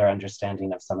bit better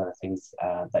understanding of some of the things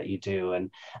that you do.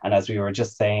 And as we were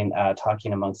just saying,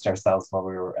 talking amongst ourselves while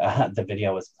we were the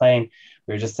video was playing,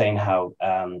 we were just saying how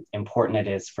important it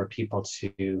is for people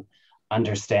to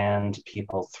understand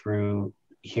people through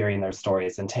hearing their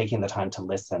stories and taking the time to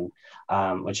listen,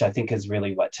 which I think is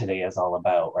really what today is all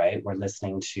about, right? We're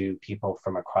listening to people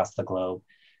from across the globe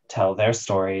tell their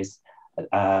stories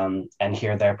and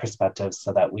hear their perspectives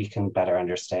so that we can better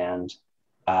understand,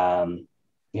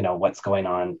 you know, what's going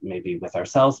on maybe with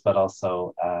ourselves, but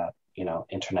also, you know,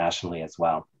 internationally as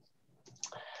well.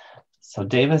 So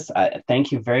Davis,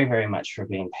 thank you very, very much for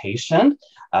being patient.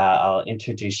 I'll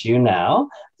introduce you now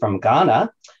from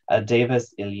Ghana.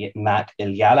 Davis Mac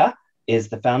Ilyala is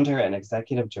the founder and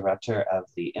executive director of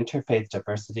the Interfaith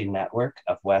Diversity Network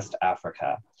of West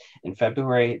Africa. In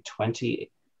February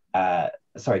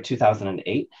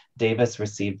 2008, Davis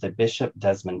received the Bishop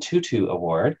Desmond Tutu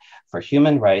Award for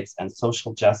Human Rights and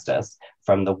Social Justice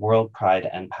from the World Pride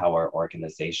and Power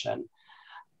Organization.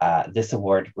 This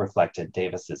award reflected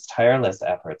Davis's tireless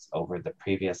efforts over the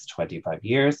previous 25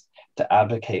 years to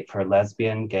advocate for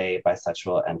lesbian, gay,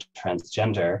 bisexual, and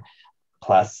transgender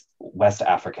plus West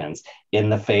Africans in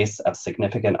the face of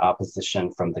significant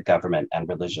opposition from the government and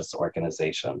religious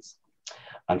organizations.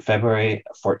 On February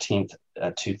 14th,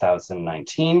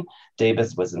 2019,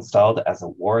 Davis was installed as a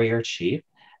warrior chief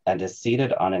and is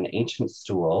seated on an ancient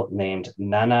stool named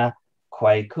Nana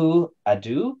Kwaku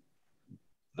Adu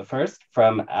the first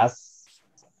from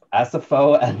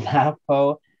Asafo and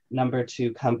Napo No.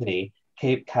 2 Company,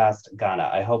 Cape Cast, Ghana.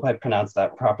 I hope I pronounced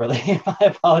that properly. My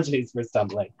apologies for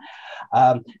stumbling.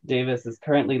 Davis is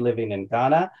currently living in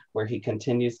Ghana, where he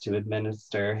continues to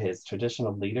administer his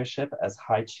traditional leadership as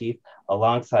High Chief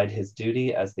alongside his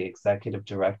duty as the Executive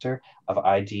Director of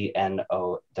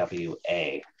IDNOWA.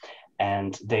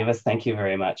 And Davis, thank you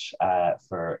very much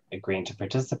for agreeing to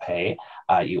participate.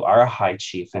 You are a High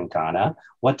Chief in Ghana.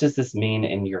 What does this mean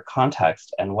in your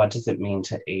context, and what does it mean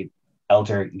to an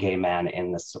elder gay man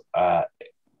in this,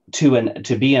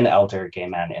 to be an elder gay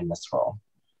man in this role?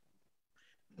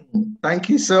 Thank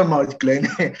you so much, Glenn.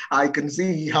 I can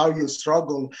see how you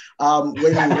struggle when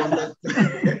you wanted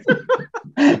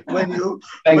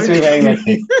Thanks for very much.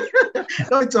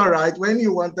 No, it's all right. When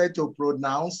you wanted to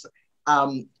pronounce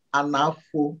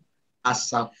Asafo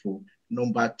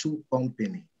No. 2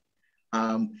 Company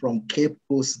from Cape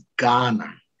Coast,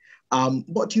 Ghana.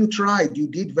 But you tried, you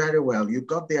did very well. You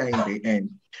got there in the end.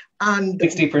 And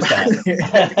 60%.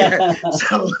 Yeah.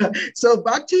 So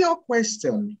back to your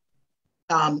question.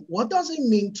 What does it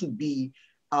mean to be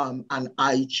an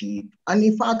I chief? And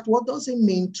in fact, what does it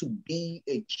mean to be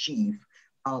a chief,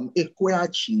 a queer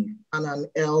chief, and an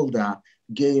elder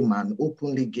gay man,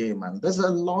 openly gay man? There's a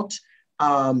lot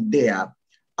there.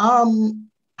 I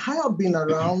have been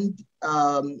around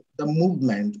the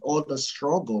movement or the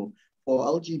struggle for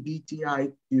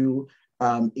LGBTIQ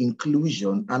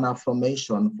inclusion and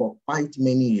affirmation for quite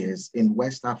many years in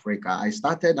West Africa. I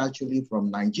started actually from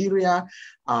Nigeria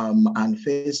and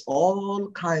faced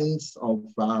all kinds of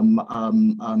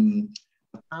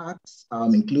attacks,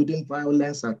 including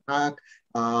violence attack,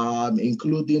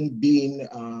 including being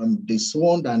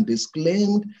disowned and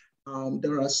disclaimed.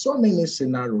 There are so many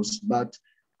scenarios, but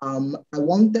I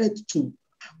wanted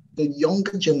the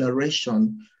younger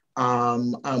generation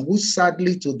which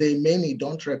sadly today many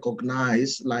don't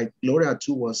recognize, like Gloria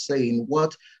too was saying,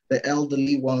 what the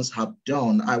elderly ones have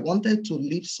done. I wanted to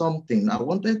leave something. I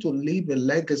wanted to leave a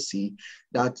legacy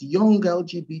that young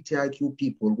LGBTIQ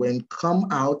people, when come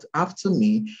out after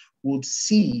me, would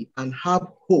see and have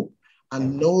hope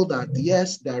and know that,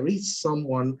 yes, there is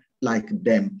someone like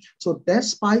them. So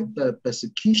despite the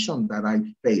persecution that I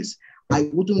face, I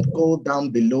wouldn't go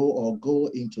down below or go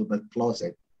into the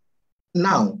closet.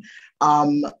 Now,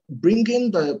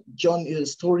 bringing the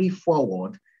story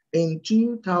forward, in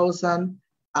 2000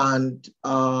 and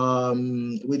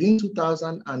within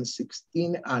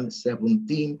 2016 and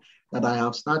 17, that I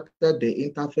have started the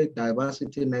Interfaith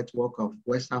Diversity Network of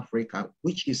West Africa,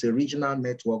 which is a regional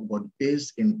network but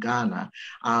based in Ghana.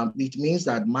 It means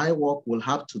that my work will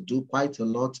have to do quite a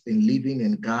lot in living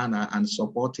in Ghana and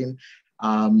supporting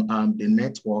the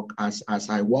network as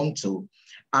I want to.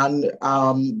 And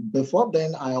before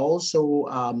then, I also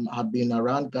have been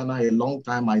around Ghana a long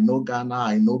time. I know Ghana,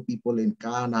 I know people in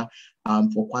Ghana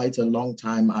for quite a long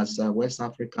time as a West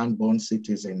African-born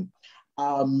citizen.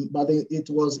 But it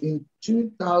was in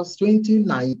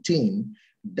 2019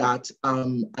 that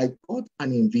I got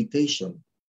an invitation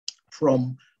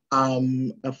from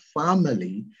a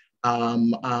family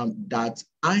that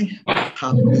I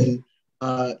have been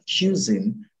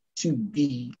choosing to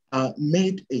be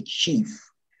made a chief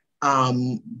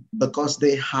because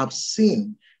they have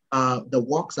seen the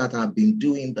works that I've been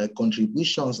doing, the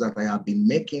contributions that I have been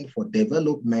making for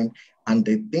development, and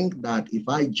they think that if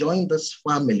I join this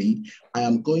family, I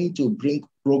am going to bring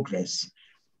progress.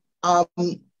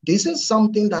 This is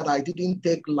something that I didn't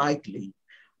take lightly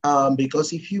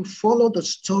because if you follow the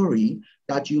story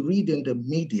that you read in the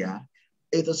media,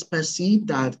 it is perceived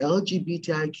that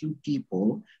LGBTIQ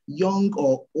people, young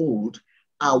or old,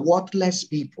 are worthless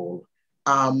people,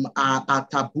 are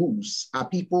taboos, are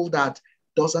people that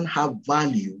doesn't have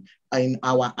value in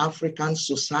our African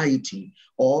society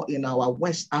or in our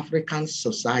West African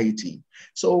society.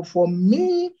 So for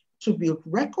me to be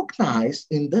recognized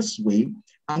in this way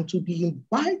and to be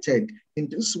invited in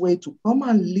this way to come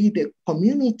and lead a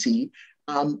community,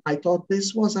 I thought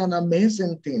this was an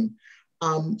amazing thing.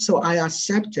 So I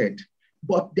accepted,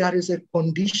 but there is a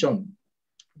condition.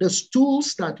 The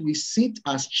stools that we sit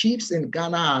as chiefs in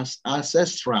Ghana are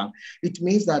ancestral. It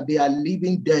means that they are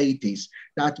living deities.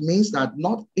 That means that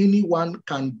not anyone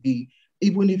can be,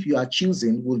 even if you are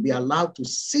choosing, will be allowed to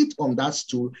sit on that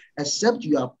stool except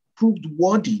you are proved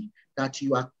worthy, that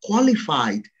you are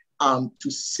qualified to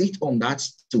sit on that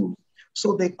stool.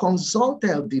 So they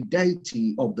consulted the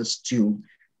deity of the stool,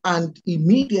 and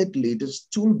immediately the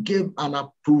stool gave an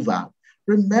approval.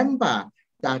 Remember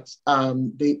that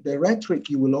the rhetoric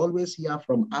you will always hear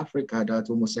from Africa that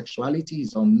homosexuality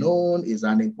is unknown, is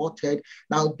unimported.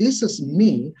 Now, this is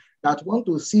me that want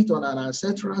to sit on an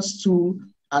ancestral stool,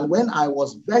 and when I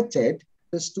was vetted,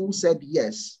 the stool said,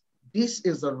 yes, this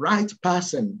is the right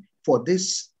person for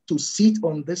this to sit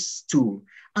on this stool.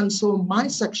 And so my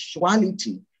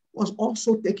sexuality was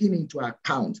also taken into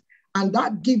account. And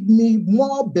that gave me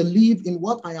more belief in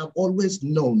what I have always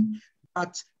known,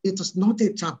 that it is not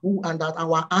a taboo and that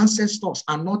our ancestors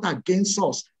are not against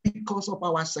us because of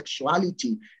our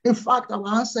sexuality. In fact, our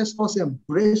ancestors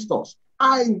embraced us.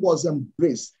 I was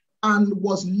embraced and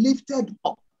was lifted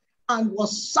up and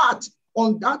was sat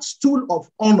on that stool of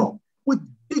honor with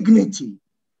dignity.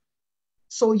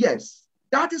 So yes,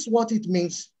 that is what it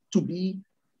means to be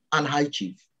an high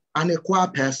chief, an equal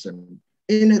person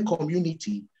in a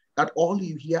community that all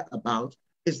you hear about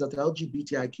is that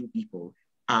LGBTIQ people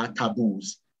are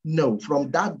taboos. No,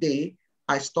 from that day,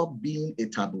 I stopped being a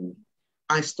taboo.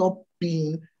 I stopped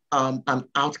being an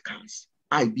outcast.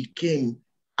 I became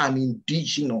an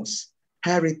indigenous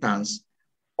inheritance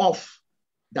of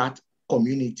that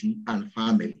community and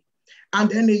family. And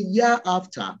then a year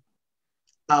after,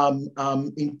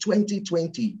 in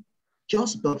 2020,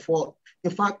 just before,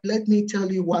 in fact, let me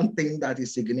tell you one thing that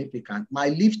is significant. My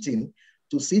lifting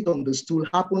to sit on the stool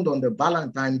happened on the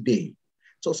Valentine's Day.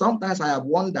 So sometimes I have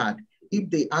wondered if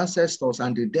the ancestors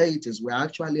and the deities were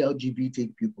actually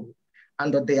LGBT people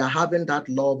and that they are having that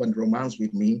love and romance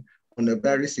with me on a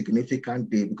very significant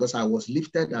day because I was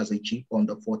lifted as a chief on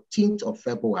the 14th of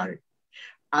February.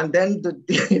 And then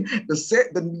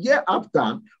the year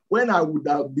after, when I would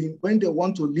have been, when they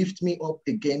want to lift me up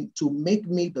again to make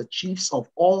me the chiefs of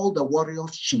all the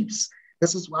warriors chiefs.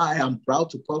 This is why I am proud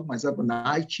to call myself an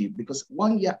high chief, because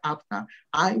 1 year after,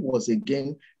 I was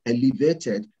again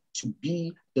elevated to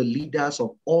be the leaders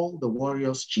of all the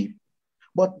warriors chief.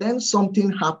 But then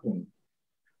something happened.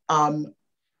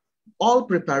 All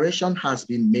preparation has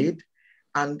been made.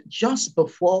 And just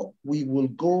before we will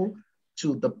go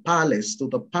to the palace, to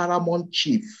the paramount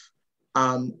chief,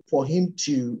 for him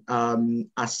to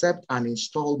accept and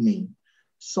install me,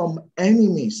 some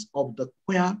enemies of the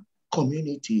queer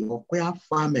community or queer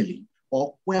family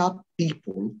or queer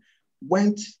people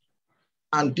went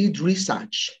and did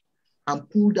research and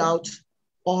pulled out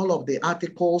all of the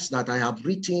articles that I have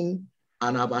written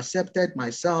and have accepted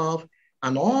myself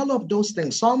and all of those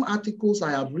things. Some articles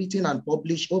I have written and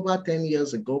published over 10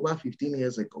 years ago, over 15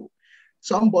 years ago.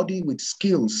 Somebody with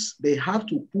skills, they have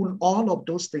to pull all of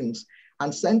those things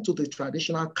and send to the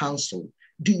traditional council.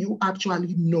 Do you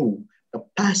actually know the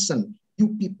person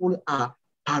you people are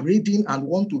parading and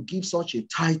want to give such a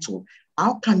title?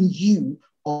 How can you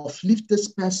uplift this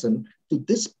person to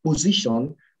this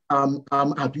position?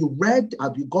 Have you read,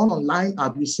 have you gone online,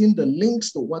 have you seen the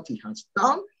links to what he has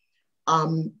done?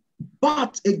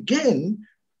 But again,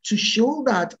 to show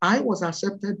that I was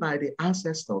accepted by the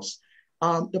ancestors,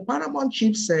 the paramount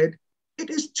chief said, it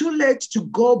is too late to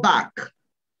go back.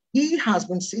 He has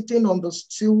been sitting on the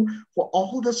stool for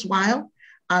all this while,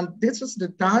 and this is the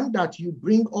time that you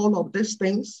bring all of these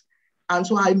things. And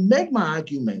so I made my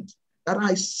argument that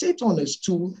I sit on a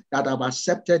stool that have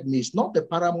accepted me. It's not the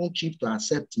paramount chief to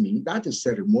accept me. That is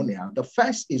ceremonial. The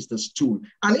first is the stool.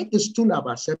 And if the stool have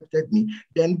accepted me,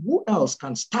 then who else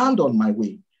can stand on my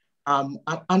way?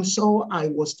 And so I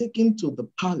was taken to the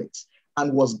palace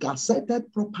and was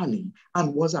gazetted properly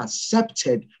and was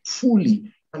accepted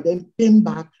fully, and then came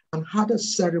back and had a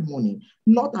ceremony,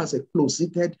 not as a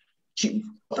closeted chief,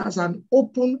 but as an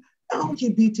open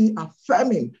LGBT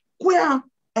affirming queer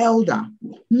elder,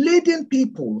 leading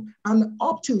people. And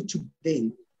up till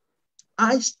today,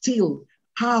 I still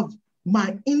have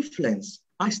my influence.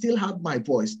 I still have my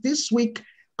voice. This week,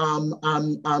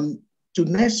 to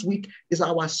next week is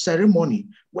our ceremony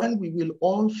when we will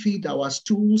all feed our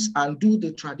stools and do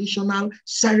the traditional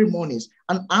ceremonies.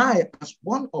 And I, as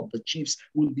one of the chiefs,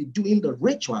 will be doing the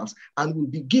rituals and will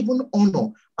be given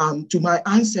honor to my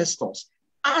ancestors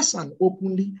as an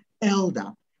openly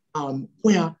elder,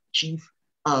 queer chief,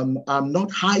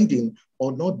 not hiding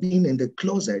or not being in the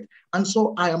closet. And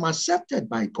so I am accepted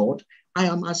by God. I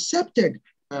am accepted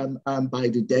by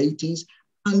the deities.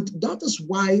 And that is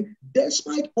why,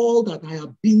 despite all that I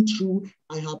have been through,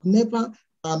 I have never,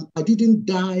 I didn't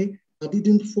die, I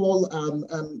didn't fall,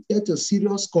 get a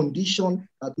serious condition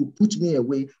to put me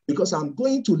away, because I'm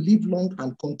going to live long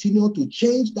and continue to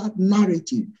change that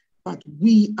narrative that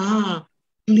we are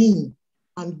clean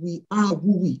and we are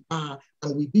who we are,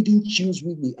 and we didn't choose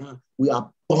who we are. We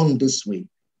are born this way.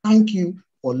 Thank you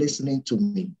for listening to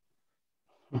me.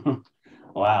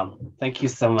 Wow. Thank you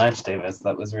so much, Davis.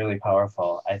 That was really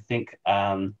powerful. I think,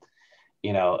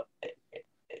 you know,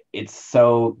 it's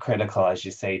so critical, as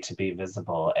you say, to be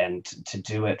visible, and to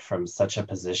do it from such a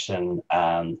position,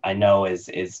 I know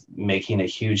is making a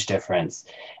huge difference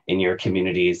in your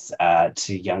communities,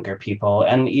 to younger people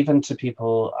and even to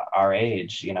people our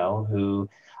age, you know, who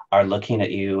are looking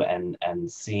at you and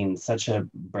seeing such a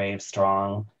brave,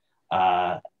 strong,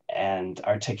 and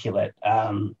articulate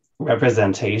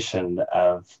representation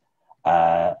of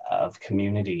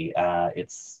community.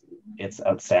 It's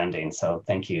outstanding. So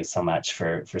thank you so much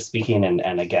for speaking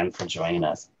and again for joining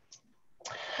us.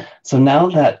 So now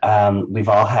that we've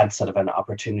all had sort of an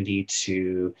opportunity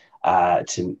to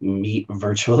meet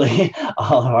virtually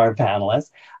all of our panelists,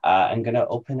 I'm going to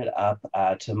open it up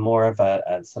to more of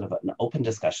a sort of an open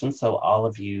discussion. So all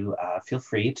of you feel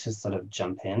free to sort of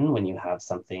jump in when you have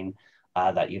something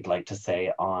that you'd like to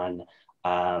say on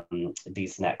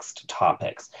these next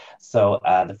topics. So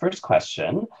the first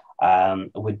question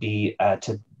would be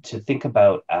to think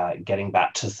about getting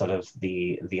back to sort of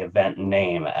the event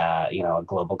name, you know, a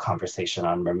global conversation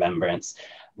on remembrance,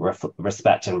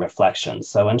 respect and reflection.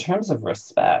 So in terms of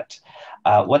respect,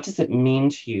 what does it mean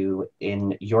to you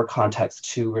in your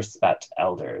context to respect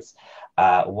elders?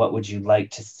 What would you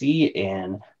like to see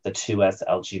in the 2S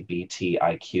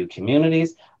LGBTIQ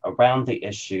communities around the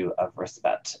issue of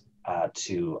respect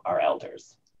to our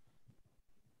elders?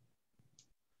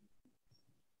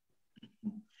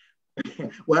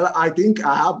 Well, I think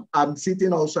I'm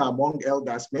sitting also among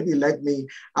elders. Maybe let me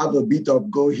have a bit of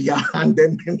go here and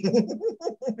then.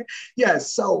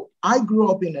 Yes, so I grew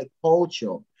up in a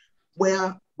culture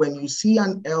where when you see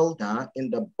an elder in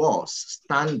the bus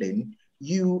standing,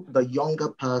 you, the younger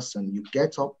person, you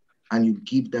get up and you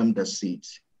give them the seat.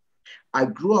 I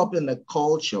grew up in a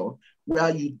culture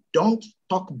where you don't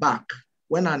talk back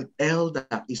when an elder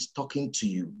is talking to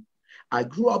you. I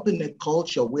grew up in a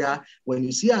culture where when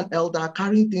you see an elder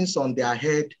carrying things on their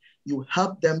head, you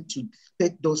help them to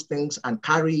take those things and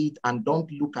carry it and don't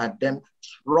look at them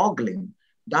struggling.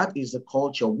 that is the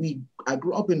culture. I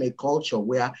grew up in a culture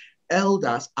where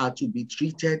elders are to be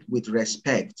treated with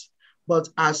respect. But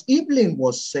as Evelyn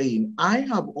was saying, I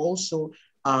have also,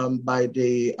 by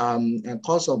the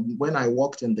course of when I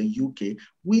worked in the UK,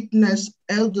 witnessed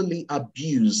elderly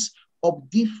abuse of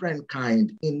different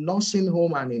kind in nursing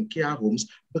home and in care homes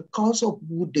because of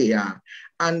who they are.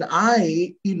 And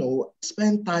I,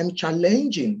 spent time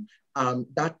challenging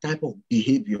that type of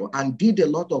behavior and did a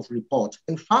lot of reports.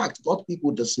 In fact, got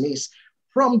people dismissed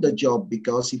from the job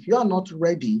because if you are not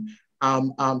ready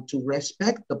to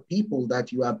respect the people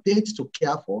that you are paid to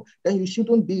care for, then you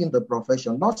shouldn't be in the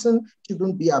profession. Nursing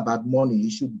shouldn't be about money.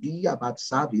 It should be about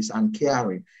service and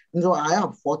caring. So I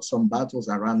have fought some battles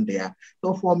around there.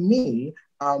 So for me,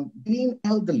 being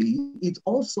elderly, it's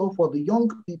also for the young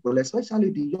people, especially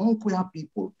the young queer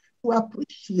people, to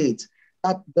appreciate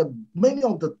that many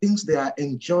of the things they are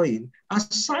enjoying are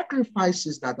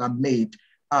sacrifices that are made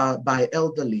by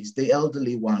elderlies. The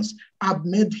elderly ones have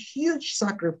made huge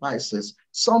sacrifices.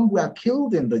 Some were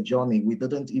killed in the journey. We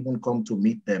didn't even come to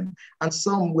meet them. And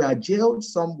some were jailed,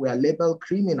 some were labeled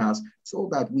criminals so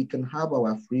that we can have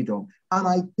our freedom. And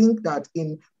I think that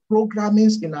in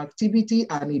programming, in activity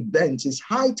and events, it's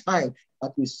high time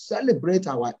that we celebrate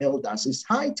our elders. It's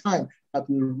high time that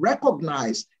we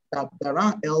recognize that there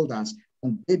are elders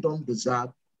and they don't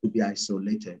deserve to be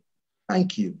isolated.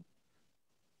 Thank you.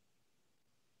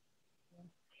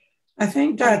 I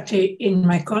think that in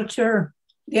my culture,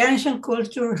 the ancient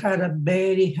culture had a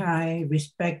very high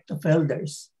respect of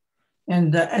elders.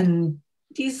 And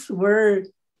these were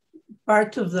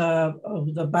part of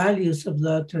the values of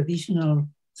the traditional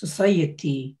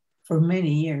society for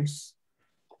many years.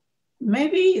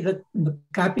 Maybe the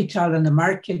capital and the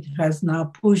market has now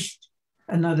pushed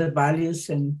another values,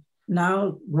 and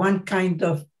now one kind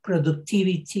of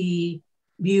productivity,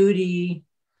 beauty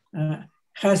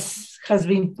has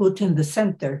been put in the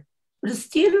center. But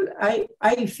still,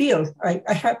 I feel, I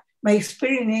have, my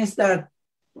experience is that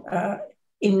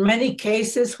in many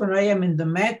cases when I am in the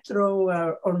metro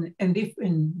or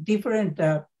in different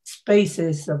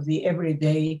spaces of the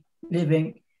everyday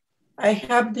living, I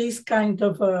have this kind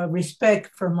of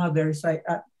respect from others.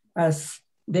 As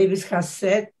Davis has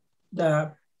said,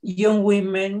 the young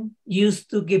women used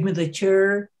to give me the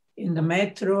chair in the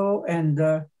metro and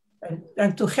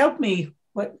to help me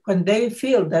when they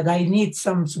feel that I need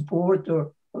some support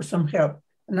or some help.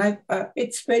 And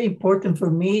it's very important for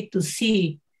me to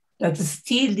see that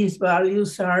still these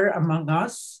values are among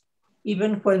us,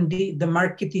 even when the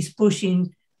market is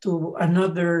pushing to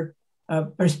another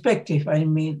perspective. I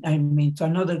mean to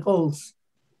another goals.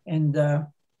 And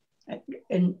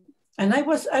I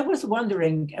was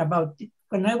wondering about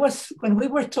when we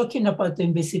were talking about the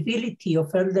invisibility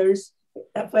of elders,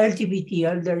 of LGBT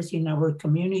elders in our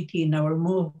community, in our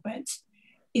movements.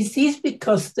 Is this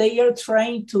because they are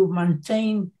trying to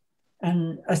maintain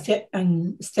a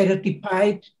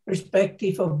stereotyped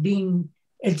perspective of being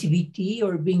LGBT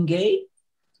or being gay?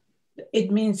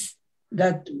 It means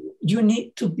that you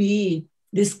need to be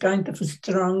this kind of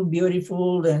strong,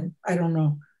 beautiful, and I don't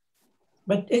know.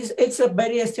 But it's a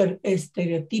very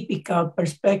stereotypical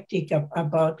perspective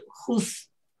about who's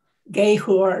gay,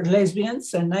 who are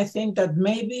lesbians, and I think that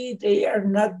maybe they are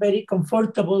not very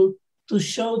comfortable to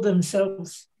show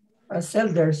themselves as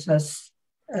elders,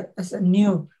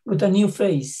 with a new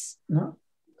face. No,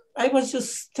 I was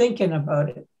just thinking about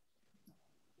it.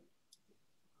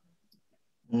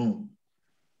 Mm.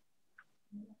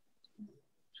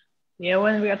 Yeah,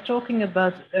 when we are talking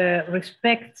about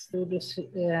respect to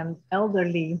the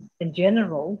elderly in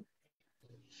general,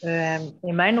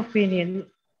 in my opinion,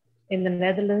 in the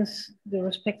Netherlands, the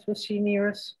respect for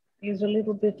seniors is a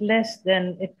little bit less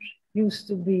than it used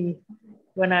to be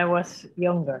when I was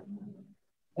younger.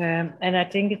 And I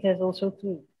think it has also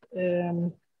to,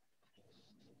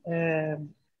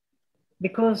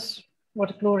 because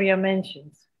what Gloria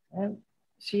mentioned,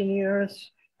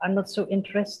 seniors are not so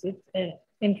interesting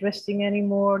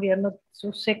anymore. They are not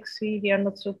so sexy. They are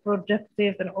not so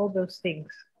productive and all those things.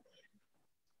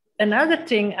 Another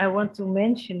thing I want to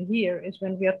mention here is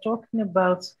when we are talking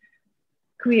about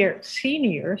queer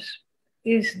seniors,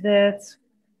 is that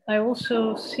I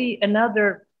also see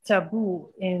another taboo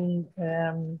in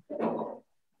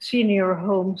senior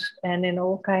homes and in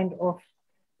all kind of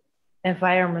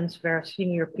environments where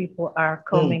senior people are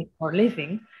coming or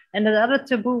living. And another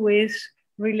taboo is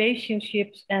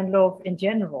relationships and love in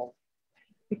general,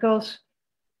 because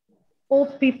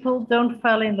old people don't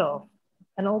fall in love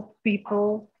and old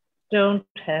people don't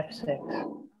have sex.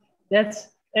 That's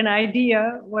an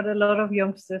idea what a lot of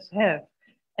youngsters have.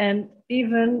 And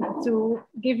even to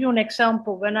give you an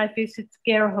example, when I visit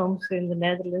care homes in the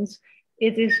Netherlands,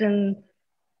 it's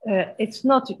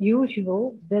not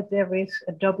usual that there is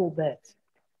a double bed.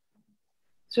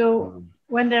 So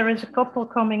when there is a couple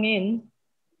coming in,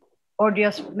 or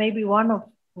just maybe one of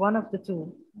the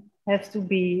two has to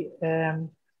be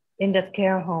in that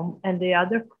care home, and the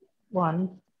other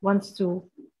one wants to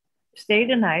stay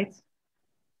the night,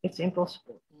 it's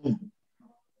impossible.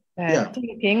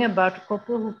 Thinking about a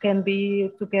couple who can be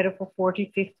together for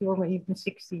 40, 50, or even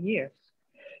 60 years.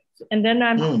 And then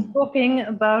I'm talking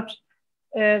about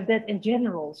that in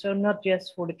general, so not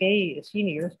just for the gay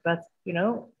seniors, but, you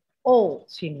know, all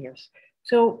seniors.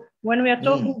 So when we are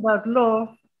talking about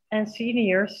love and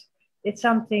seniors, it's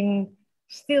something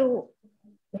still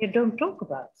you don't talk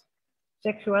about.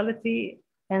 Sexuality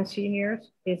and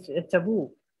seniors is a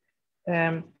taboo.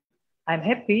 I'm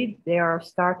happy they are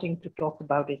starting to talk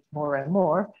about it more and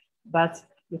more, but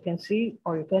you can see,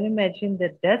 or you can imagine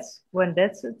that that's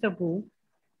a taboo,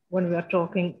 when we are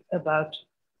talking about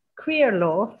queer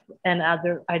love and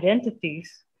other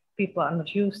identities people are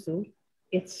not used to,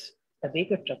 it's a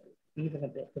bigger taboo, even a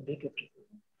bigger taboo.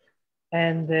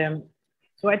 And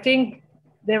so I think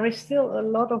there is still a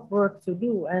lot of work to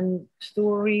do, and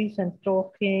stories and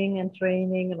talking and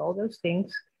training and all those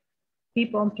things,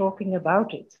 keep on talking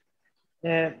about it.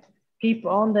 Keep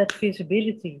on that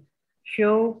visibility,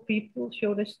 show people,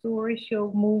 show the stories,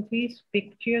 show movies,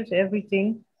 pictures,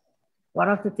 everything. One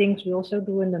of the things we also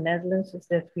do in the Netherlands is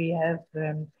that we have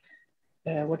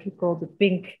what we call the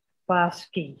pink pass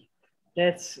key.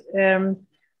 That's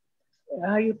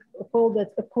how you call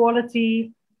that, a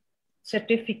quality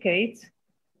certificate.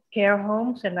 Care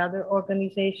homes and other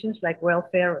organizations like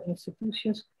welfare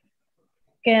institutions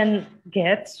can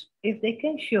get if they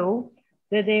can show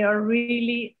that they are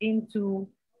really into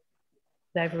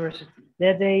diversity,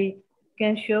 that they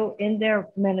can show in their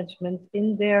management,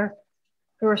 in their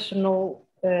personal,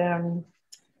 how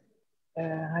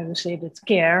you say that,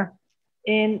 care,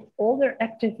 in all their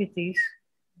activities,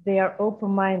 they are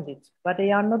open-minded, but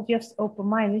they are not just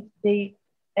open-minded, they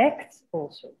act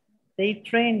also. They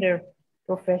train their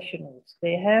professionals.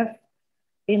 They have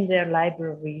in their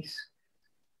libraries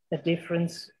a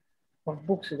difference of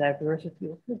books, a diversity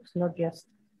of books, not just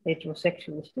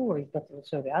heterosexual stories, but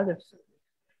also the other stories.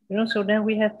 You know, so then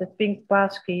we have the pink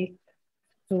pass key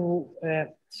to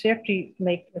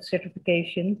make a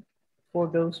certification for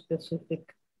those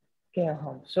specific care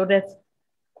homes, so that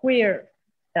queer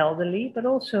elderly, but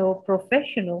also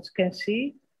professionals can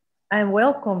see I'm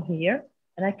welcome here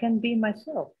and I can be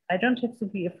myself. I don't have to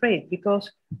be afraid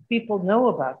because people know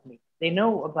about me. They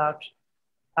know about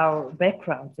our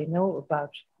background. They know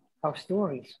about our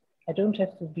stories. I don't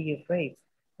have to be afraid.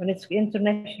 When it's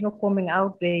international coming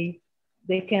out, they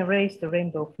can raise the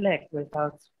rainbow flag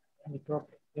without any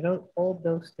problem. You know, all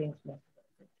those things.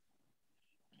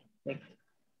 Thank you.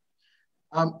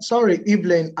 Sorry,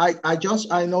 Evelyn,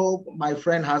 I know my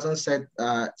friend hasn't said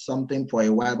something for a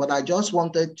while, but I just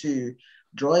wanted to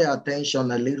draw your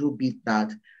attention a little bit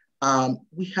that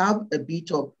we have a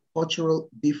bit of cultural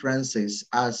differences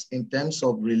as in terms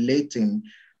of relating.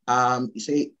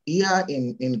 Say here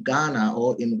in Ghana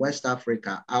or in West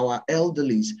Africa, our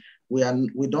elderlies,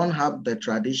 we don't have the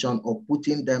tradition of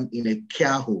putting them in a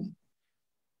care home.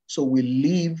 So we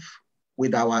live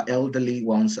with our elderly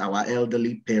ones, our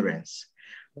elderly parents.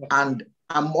 And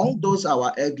among those,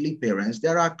 our elderly parents,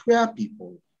 there are queer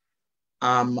people.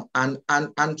 And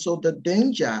so the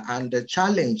danger and the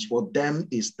challenge for them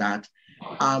is that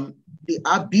the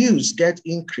abuse gets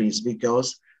increased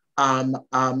because, and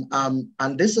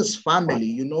this is family,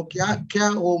 you know,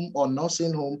 care home or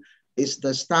nursing home is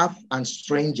the staff and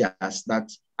strangers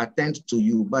that attend to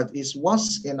you, but it's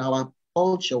worse in our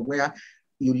culture where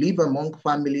you live among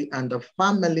family and the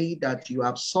family that you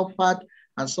have suffered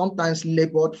and sometimes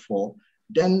labored for,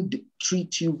 then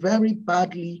treat you very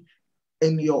badly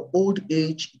in your old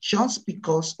age just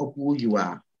because of who you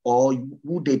are or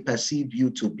who they perceive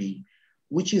you to be,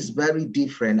 which is very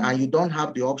different. And you don't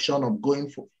have the option of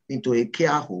going into a care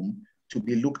home to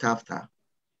be looked after.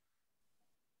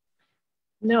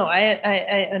 No,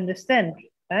 I understand.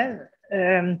 There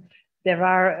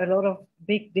are a lot of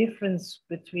big difference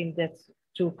between that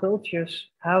two cultures,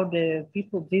 how the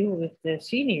people deal with the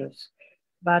seniors.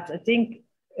 But I think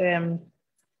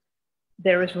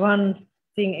there is one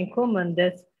thing in common,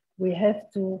 that we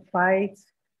have to fight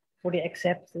for the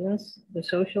acceptance, the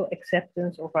social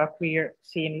acceptance of our queer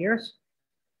seniors,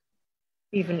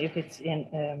 even if it's in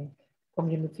a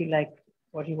community like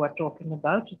what you are talking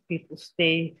about, people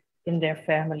stay in their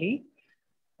family.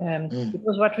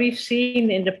 Because what we've seen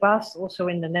in the past, also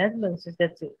in the Netherlands, is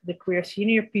that the queer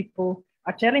senior people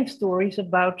are telling stories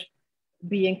about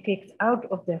being kicked out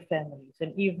of their families.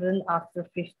 And even after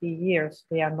 50 years,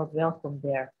 they are not welcome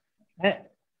there.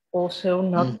 Also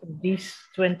not this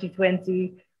 2020,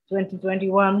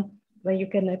 2021, when you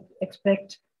can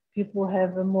expect people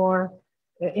have a more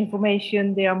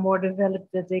information, they are more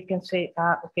developed, that they can say,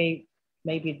 okay,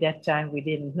 maybe that time we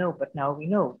didn't know, but now we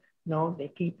know. No, they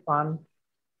keep on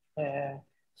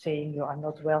saying you are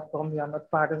not welcome, you are not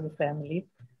part of the family.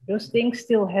 Those things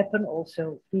still happen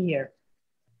also here.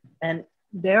 And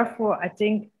therefore, I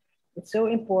think it's so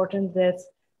important that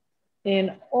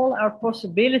in all our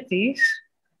possibilities,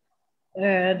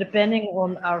 depending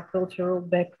on our cultural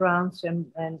backgrounds and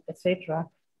etc.,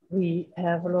 we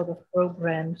have a lot of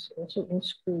programs also in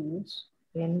schools,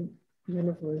 in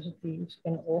universities,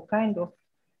 in all kinds of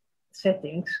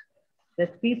settings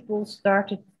that people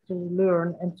started to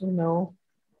learn and to know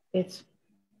it's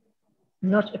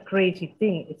not a crazy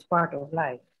thing, it's part of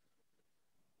life.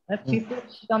 People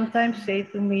sometimes say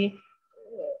to me,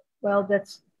 well,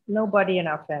 that's nobody in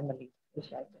our family is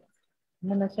like that.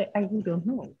 And then I say, you don't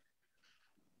know.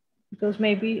 Because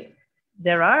maybe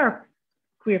there are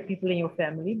queer people in your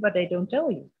family, but they don't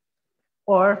tell you.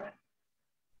 Or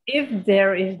if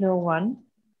there is no one,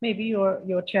 maybe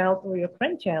your child or your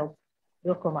grandchild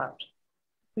will come out.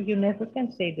 So you never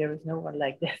can say there is no one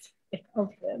like that in our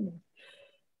family.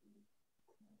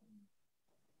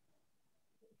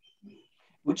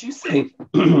 Would you say,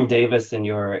 Davis, in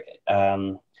your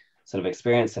sort of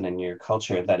experience and in your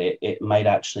culture, that it might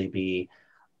actually be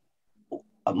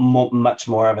much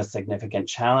more of a significant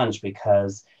challenge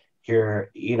because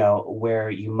you're, where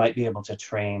you might be able to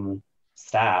train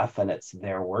staff and it's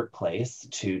their workplace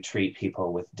to treat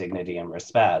people with dignity and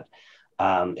respect.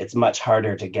 It's much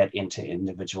harder to get into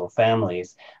individual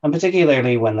families, and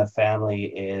particularly when the family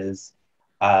is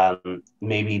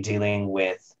maybe dealing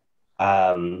with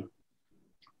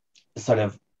sort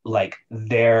of like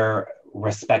their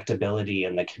respectability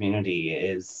in the community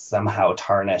is somehow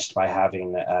tarnished by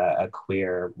having a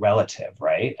queer relative,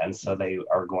 right? And so they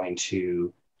are going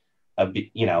to,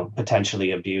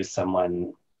 potentially abuse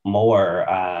someone more,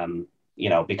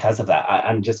 because of that.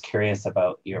 I'm just curious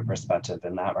about your perspective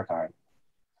in that regard.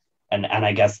 And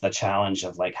I guess the challenge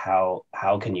of like, how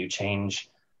can you change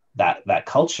that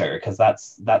culture? Because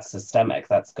that's systemic,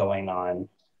 that's going on,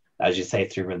 as you say,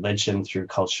 through religion, through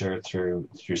culture, through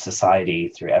society,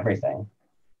 through everything.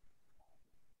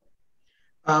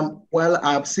 Well,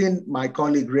 I've seen my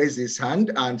colleague raise his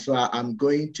hand, and so I'm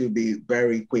going to be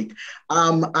very quick.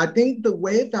 I think the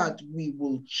way that we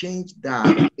will change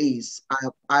that is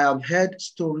I have heard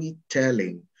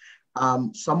storytelling.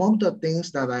 Some of the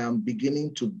things that I am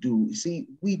beginning to do, you see,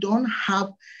 we don't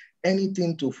have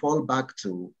anything to fall back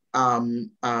to.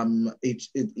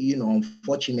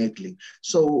 Unfortunately.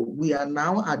 So we are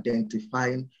now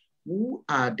identifying who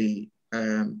are the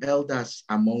elders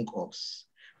among us,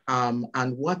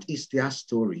 and what is their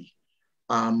story,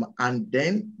 and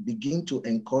then begin to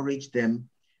encourage them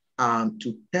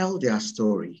to tell their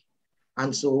story.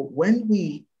 And so when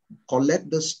we collect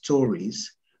the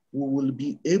stories, we will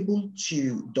be able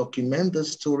to document the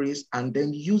stories and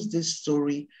then use this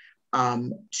story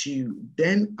to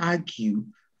then argue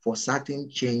for certain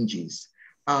changes.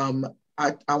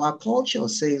 Our culture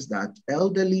says that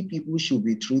elderly people should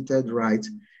be treated right.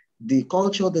 The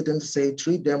culture didn't say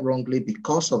treat them wrongly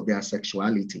because of their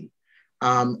sexuality.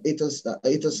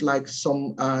 It is like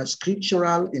some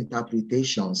scriptural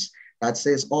interpretations that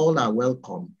says all are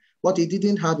welcome, but it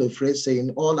didn't have a phrase saying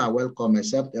all are welcome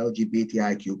except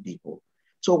LGBTIQ people.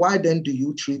 So why then do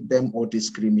you treat them or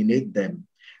discriminate them?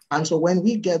 And so when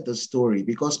we get the story,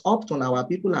 because often our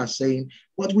people are saying,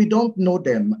 but we don't know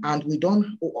them and we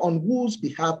don't, on whose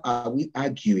behalf are we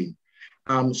arguing?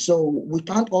 So we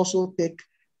can't also take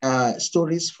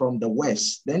stories from the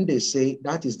West. Then they say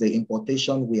that is the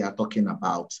importation we are talking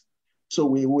about. So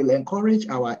we will encourage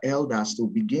our elders to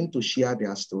begin to share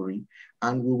their story,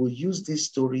 and we will use this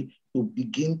story to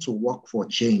begin to work for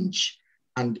change.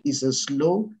 And it's a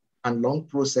slow and long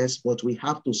process, but we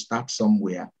have to start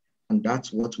somewhere. And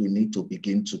that's what we need to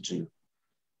begin to do.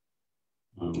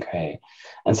 Okay.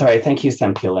 And sorry, thank you,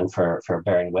 Sampulin, for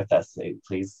bearing with us.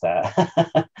 Please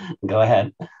go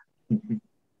ahead.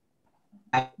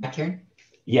 My turn?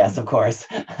 Yes, of course.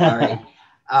 All right.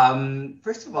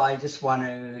 First of all, I just want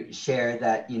to share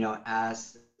that,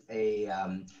 as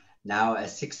now a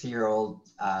 60-year-old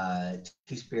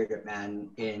two-spirited man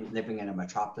living in a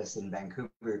metropolis in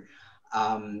Vancouver,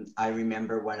 I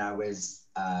remember when I was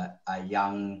a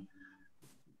young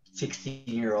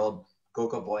 16-year-old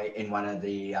go-go boy in one of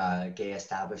the gay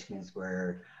establishments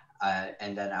where,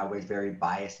 and then I was very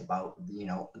biased about, you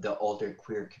know, the older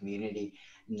queer community.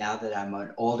 Now that I'm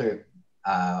an older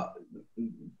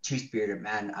two-spirited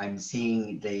man, I'm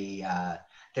seeing the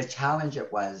challenge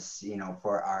it was, you know,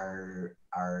 for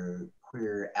our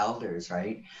queer elders,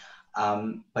 right?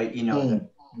 But you know,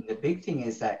 the big thing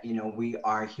is that, you know, we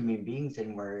are human beings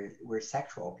and we're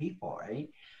sexual people, right?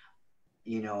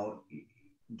 You know,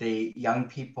 the young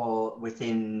people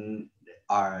within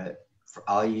our,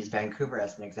 I'll use Vancouver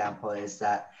as an example, is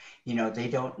that, you know, they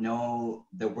don't know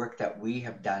the work that we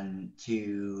have done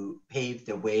to pave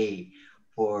the way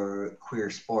for queer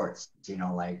sports. You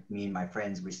know, like me and my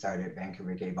friends, we started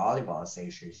Vancouver Gay Volleyball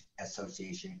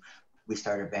Association. We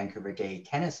started Vancouver Gay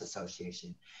Tennis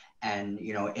Association. And,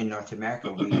 you know, in North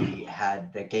America, we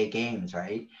had the gay games,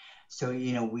 right? So,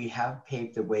 you know, we have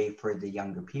paved the way for the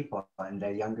younger people, and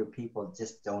the younger people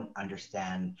just don't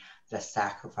understand the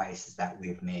sacrifices that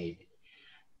we've made.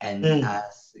 And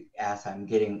as I'm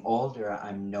getting older,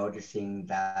 I'm noticing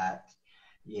that,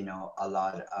 you know, a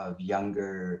lot of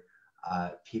younger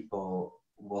people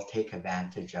will take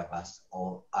advantage of us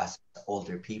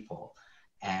older people.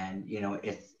 And, you know,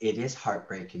 it is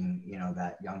heartbreaking, you know,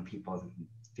 that young people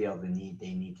feel the need,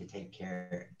 they need to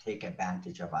take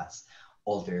advantage of us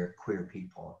older queer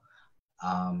people.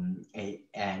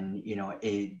 And, you know,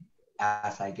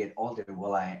 as I get older,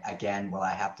 will I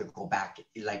have to go back,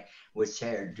 like with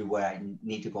Cher, do I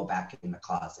need to go back in the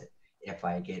closet if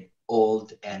I get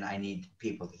old and I need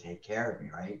people to take care of me,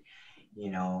 right? You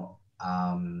know,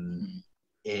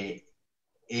 it's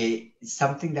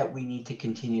something that we need to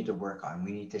continue to work on.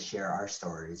 We need to share our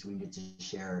stories. We need to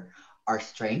share our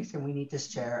strengths, and we need to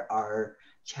share our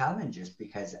challenges,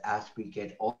 because as we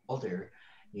get older,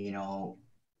 you know,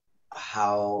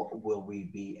 how will we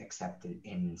be accepted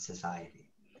in society?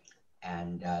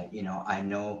 And, you know, I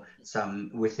know some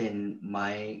within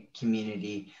my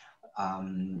community,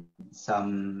 an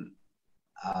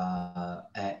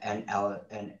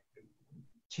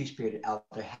two-spirited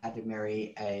elder had to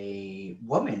marry a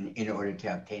woman in order to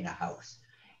obtain a house.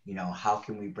 You know, how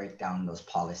can we break down those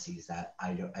policies that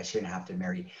I shouldn't have to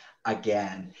marry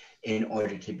again in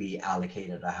order to be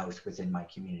allocated a house within my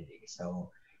community?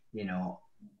 So, you know,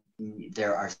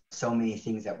 there are so many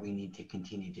things that we need to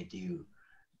continue to do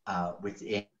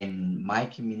within my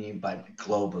community, but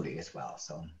globally as well.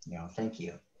 So, you know, thank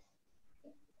you.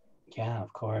 Yeah,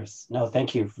 of course. No,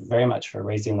 thank you very much for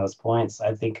raising those points.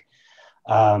 I think,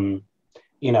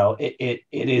 you know, it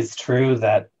is true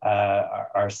that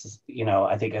our, you know,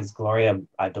 I think as Gloria,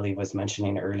 I believe, was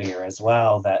mentioning earlier as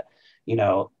well, that, you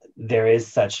know, there is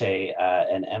such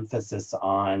an emphasis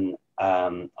on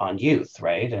youth,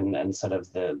 right? And sort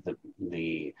of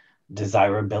the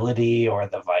desirability or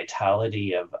the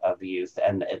vitality of youth.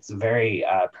 And it's very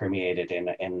permeated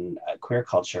in queer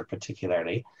culture,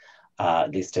 particularly,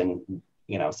 at least in,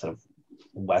 you know, sort of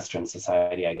Western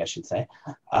society, I guess you'd say.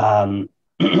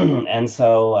 And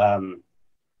so,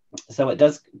 so it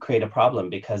does create a problem,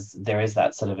 because there is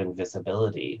that sort of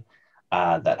invisibility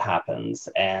that happens.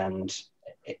 And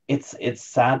it's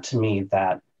sad to me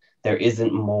that there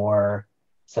isn't more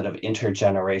sort of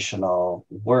intergenerational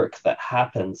work that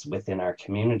happens within our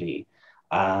community.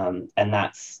 And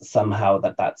that's somehow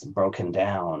that's broken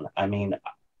down. I mean,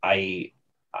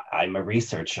 I'm a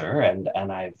researcher, and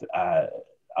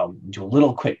I'll do a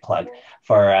little quick plug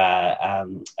for a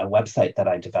website that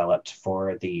I developed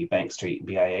for the Bank Street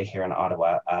BIA here in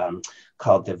Ottawa,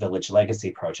 called the Village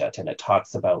Legacy Project. And it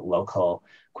talks about local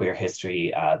queer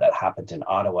history that happened in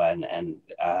Ottawa, and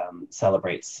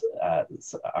celebrates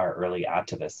our early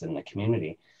activists in the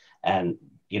community, and,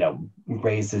 you know,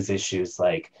 raises issues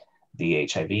like the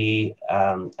HIV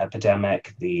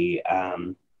epidemic, the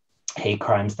hate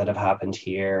crimes that have happened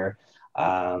here,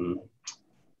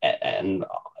 and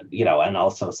you know, and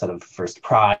also sort of first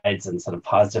prides and sort of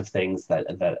positive things that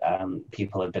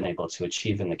people have been able to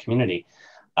achieve in the community.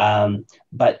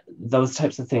 But those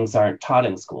types of things aren't taught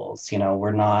in schools. You know,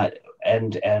 we're not,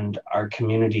 and our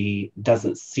community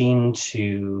doesn't seem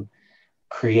to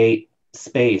create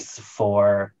space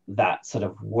for that sort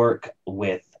of work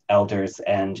with elders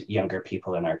and younger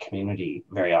people in our community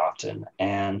very often.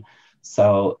 And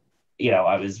so, you know,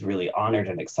 I was really honored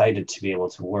and excited to be able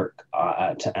to work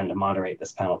and to moderate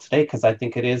this panel today, because I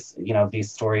think it is, you know,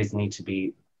 these stories need to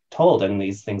be told and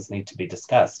these things need to be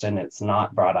discussed, and it's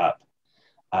not brought up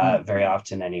very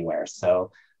often anywhere.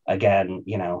 So again,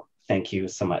 you know, thank you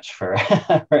so much for,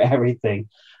 for everything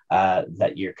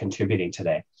that you're contributing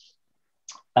today.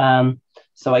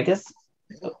 So I guess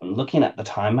looking at the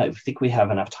time, I think we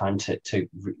have enough time to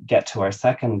get to our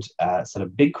second sort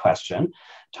of big question,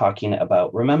 talking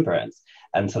about remembrance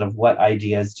and sort of what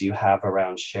ideas do you have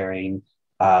around sharing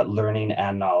learning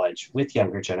and knowledge with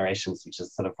younger generations, which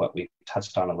is sort of what we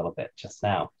touched on a little bit just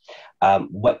now.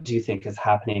 What do you think is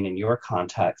happening in your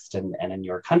context and in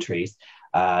your countries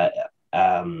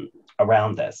around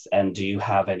this? And do you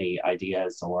have any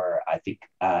ideas, or I think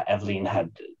Evelyn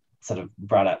had sort of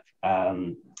brought up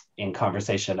in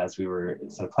conversation as we were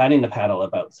sort of planning the panel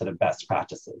about sort of best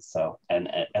practices. So, and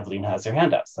Evelyn has her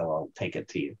hand up, so I'll take it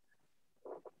to you.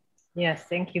 Yes,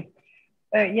 thank you.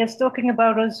 Yes, talking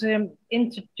about those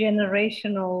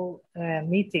intergenerational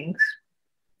meetings.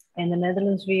 In the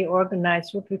Netherlands, we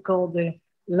organize what we call the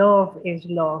Love is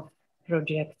Love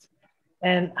project.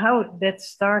 And how that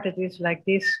started is like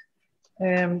this.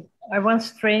 I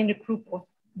once trained a group of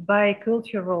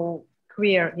bicultural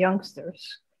queer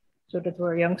youngsters. So that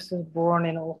were youngsters born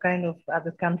in all kinds of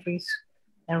other countries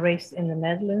and raised in the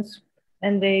Netherlands.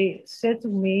 And they said to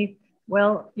me,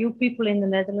 well, you people in the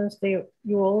Netherlands,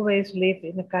 you always live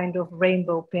in a kind of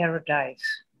rainbow paradise.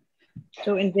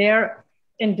 So in their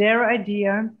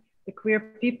idea, the queer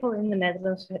people in the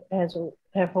Netherlands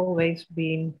have always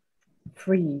been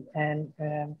free and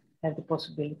have the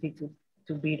possibility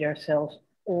to be themselves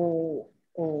always.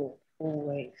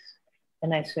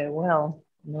 And I said, well,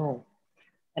 no.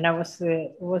 And I was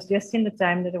just in the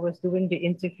time that I was doing the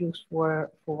interviews for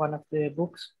one of the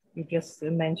books you just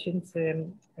mentioned,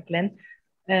 Glenn.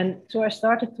 And so I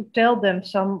started to tell them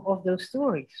some of those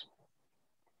stories.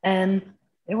 And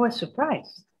they were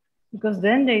surprised, because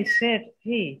then they said,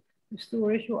 hey, the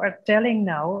stories you are telling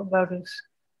now about those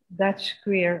Dutch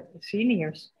queer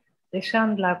seniors, they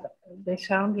sound like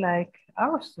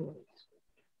our stories,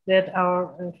 that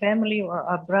our family or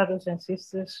our brothers and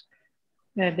sisters,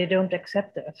 they don't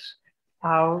accept us.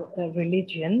 Our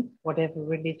religion, whatever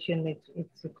religion it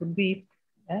could be,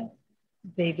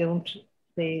 they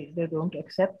don't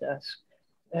accept us.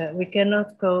 We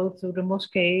cannot go to the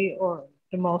mosque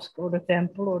or the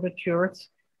temple or the church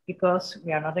because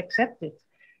we are not accepted.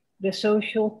 The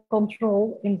social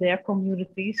control in their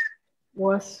communities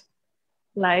was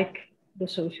like the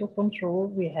social control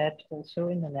we had also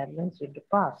in the Netherlands in the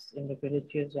past, in the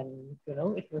villages, and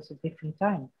it was a different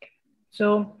time.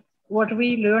 So what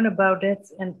we learn about that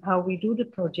and how we do the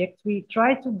project, we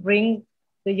try to bring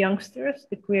the youngsters,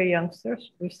 the queer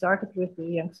youngsters. We started with the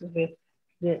youngsters with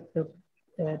the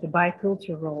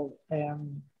bicultural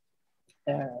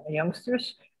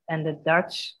youngsters and the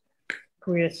Dutch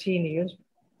queer seniors,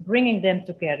 bringing them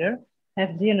together,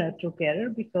 have dinner together,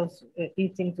 because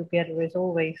eating together is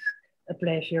always a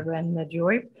pleasure and a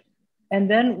joy. And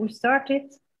then we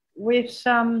started with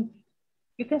some,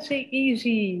 you can say,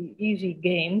 easy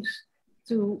games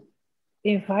to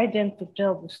invite them to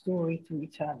tell the story to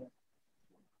each other.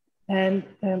 And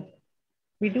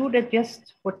we do that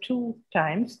just for 2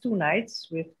 nights,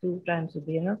 with 2 times a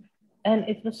dinner. And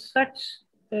it was such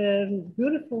a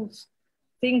beautiful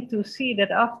thing to see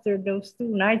that after those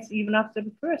 2 nights, even after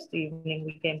the first evening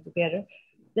we came together,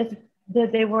 that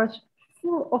they were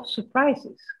full of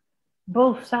surprises,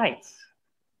 both sides,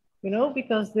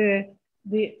 because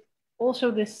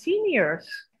also the seniors,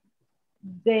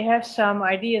 they have some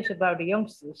ideas about the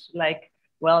youngsters, like,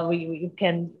 well, you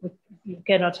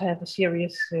cannot have a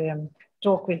serious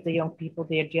talk with the young people.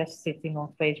 They're just sitting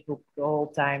on Facebook the whole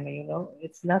time, and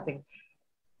it's nothing.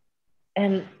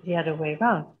 And the other way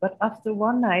around. But after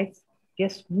one night,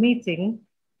 just meeting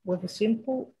with a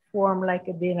simple form like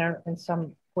a dinner and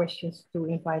some questions to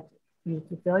invite you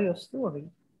to tell your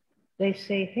story, they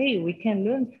say, hey, we can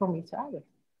learn from each other.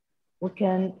 We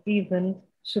can even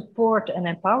support and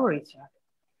empower each other.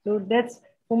 So that's,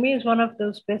 for me, is one of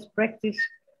those best practice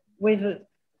with a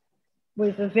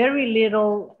very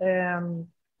little,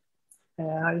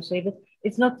 how you say that?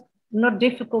 It's not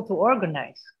difficult to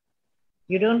organize.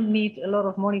 You don't need a lot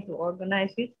of money to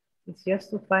organize it. It's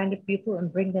just to find the people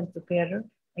and bring them together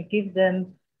and give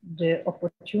them the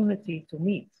opportunity to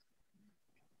meet.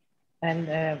 And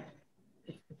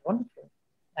it's wonderful.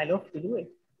 I love to do it.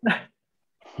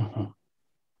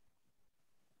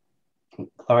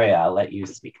 Gloria, I'll let you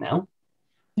speak now.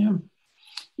 Yeah.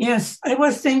 Yes, I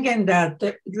was thinking that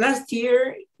last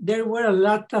year there were a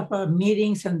lot of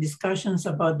meetings and discussions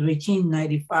about Regime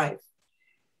 95.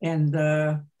 And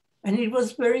it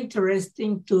was very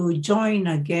interesting to join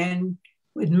again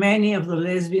with many of the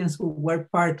lesbians who were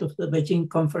part of the Beijing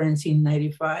conference in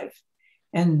 95.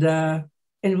 And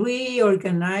we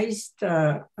organized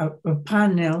a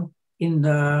panel in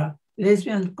the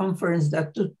lesbian conference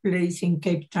that took place in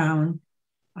Cape Town,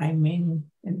 in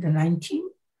the 19th.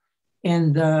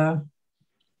 And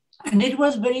And it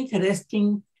was very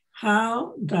interesting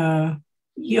how the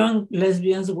young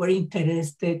lesbians were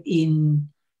interested in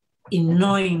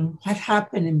knowing what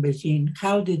happened in Beijing.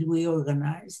 How did we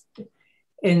organize?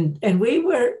 And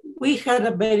we had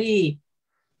a very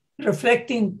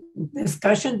reflecting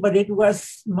discussion, but it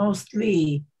was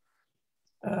mostly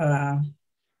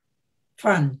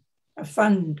fun, a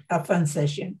fun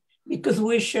session, because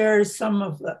we shared some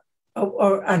of the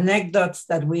or anecdotes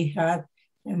that we had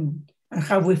and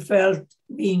how we felt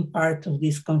being part of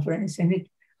this conference. And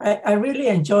I really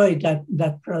enjoyed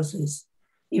that process.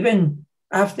 Even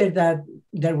after that,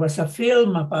 there was a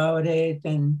film about it,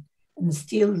 and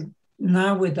still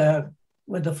now with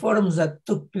the forums that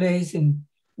took place in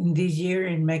this year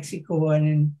in Mexico,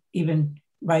 and even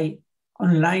by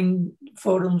online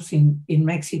forums in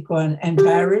Mexico and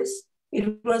Paris,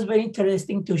 it was very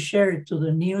interesting to share to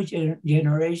the new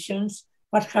generations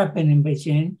what happened in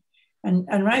Beijing. And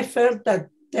I felt that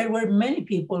there were many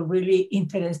people really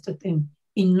interested in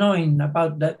knowing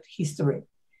about that history.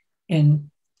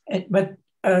 But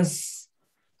as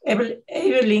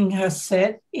Evelyn has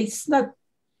said, it's not,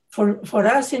 for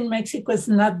us in Mexico, it's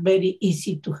not very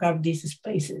easy to have these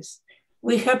spaces.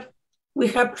 We have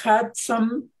had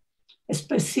some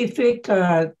specific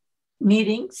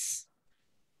meetings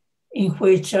in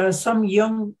which some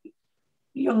young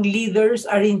leaders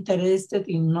are interested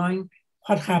in knowing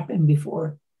what happened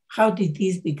before. How did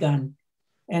this begin?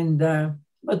 And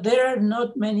but there are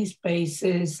not many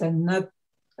spaces and not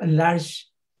a large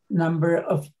number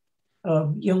of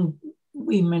young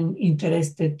women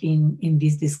interested in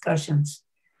these discussions.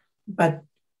 But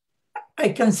I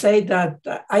can say that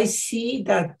I see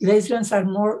that lesbians are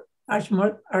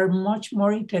much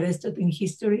more interested in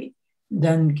history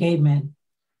than gay men,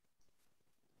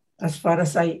 as far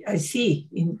as I see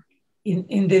in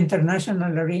the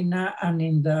international arena and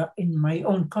in my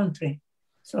own country.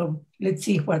 So let's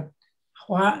see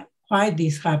why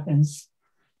this happens.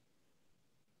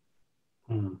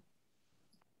 Mm.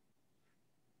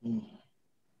 Mm.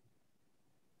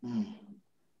 Mm.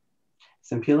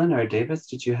 Simpulin or Davis,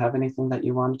 did you have anything that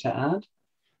you wanted to add?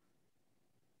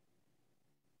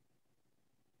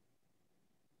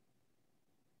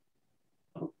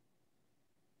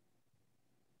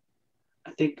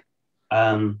 I think,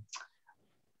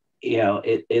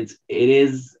 it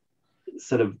is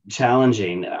sort of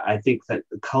challenging. I think that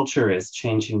the culture is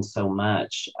changing so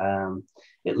much,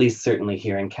 at least certainly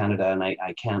here in Canada, and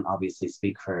I can't obviously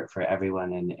speak for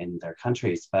everyone in their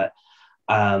countries, but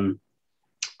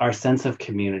our sense of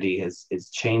community is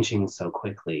changing so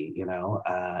quickly,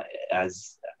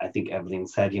 as I think Evelyn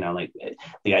said, like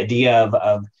the idea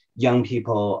of young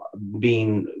people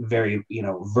being very,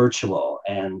 virtual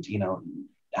and,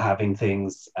 having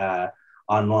things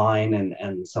online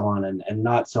and so on, and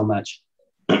not so much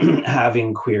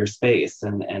having queer space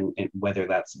and whether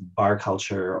that's bar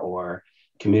culture or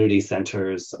community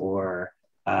centers or,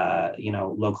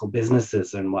 local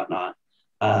businesses and whatnot.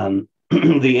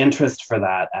 The interest for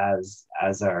that as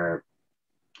our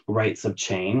rights have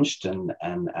changed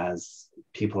and as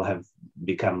people have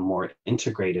become more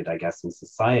integrated, I guess, in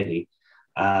society,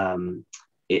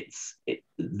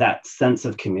 that sense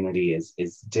of community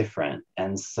is different.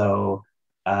 And so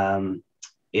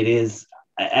it is,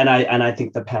 and I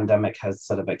think the pandemic has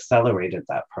sort of accelerated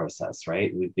that process,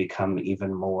 right? We've become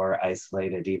even more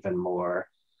isolated, even more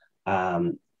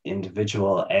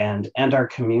individual, and our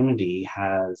community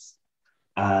has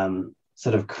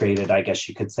sort of created, I guess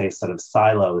you could say, sort of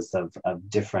silos of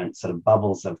different sort of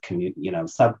bubbles of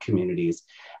sub-communities,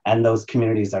 and those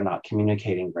communities are not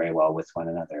communicating very well with one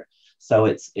another. So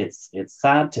it's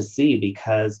sad to see,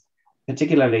 because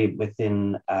particularly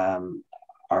within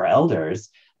our elders,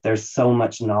 there's so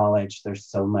much knowledge, there's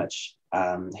so much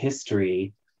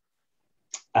history,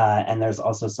 and there's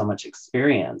also so much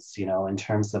experience, in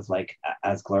terms of, like,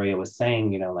 as Gloria was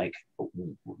saying,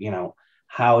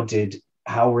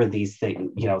 how were these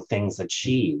things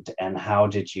achieved, and how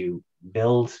did you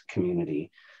build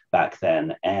community back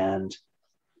then? And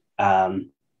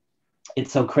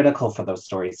it's so critical for those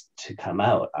stories to come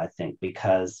out, I think,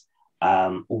 because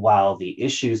while the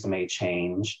issues may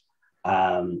change,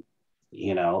 and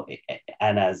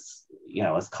as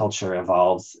culture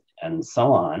evolves and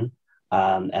so on,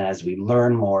 and as we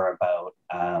learn more about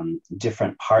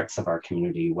different parts of our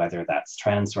community, whether that's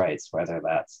trans rights, whether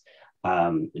that's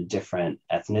different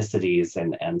ethnicities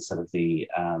and sort of the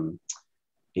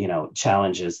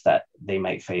challenges that they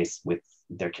might face with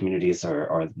their communities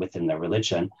or within their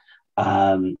religion,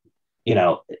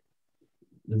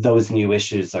 those new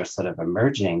issues are sort of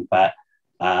emerging. But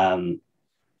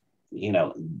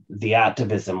the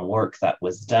activism work that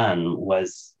was done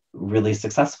was really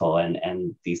successful,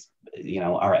 and these,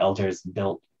 our elders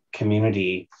built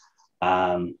community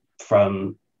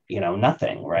from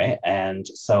nothing, right? And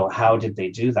so how did they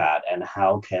do that, and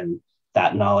how can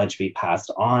that knowledge be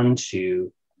passed on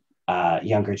to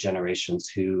younger generations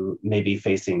who may be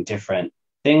facing different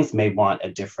things, may want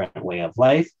a different way of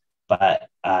life, but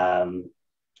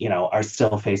are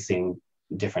still facing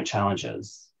different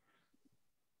challenges?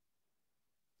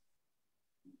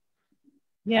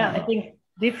 Yeah, I think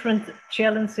different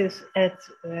challenges at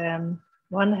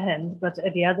one hand, but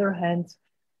at the other hand,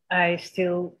 I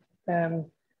still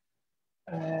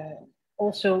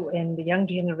also in the young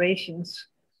generations,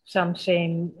 some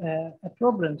same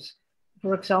problems.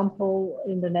 For example,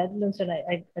 in the Netherlands, and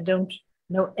I don't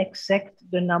know exact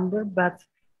the number, but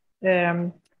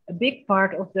a big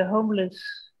part of the homeless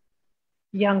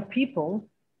young people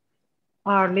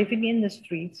are living in the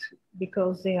streets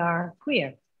because they are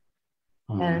queer.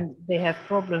 And they have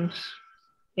problems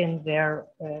in their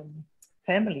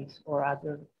families or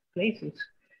other places.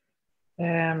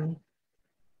 The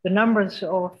numbers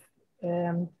of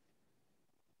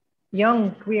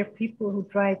young queer people who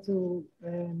try to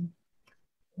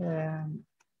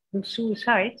do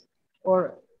suicide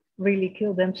or really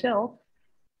kill themselves,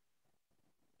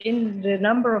 in the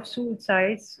number of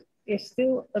suicides is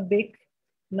still a big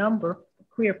number of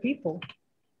queer people,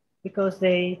 because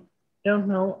they don't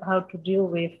know how to deal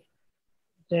with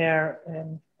their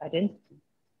identity.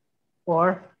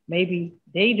 Or maybe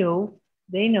they know,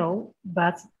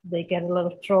 but they get a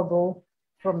lot of trouble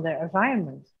from their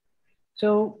environment.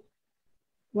 So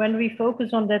when we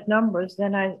focus on that numbers,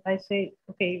 then I say,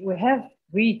 okay, we have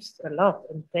reached a lot,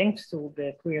 and thanks to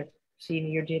the queer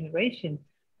senior generation,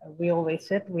 we always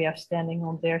said we are standing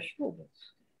on their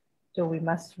shoulders. So we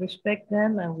must respect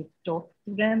them, and we talk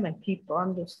to them and keep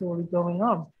on the story going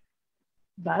on.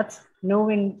 But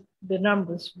knowing the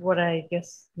numbers, what I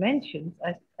just mentioned,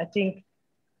 I think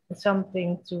it's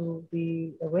something to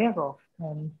be aware of,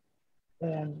 and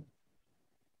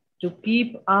to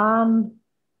keep on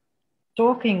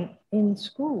talking in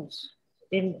schools,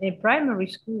 in primary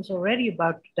schools already,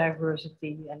 about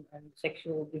diversity and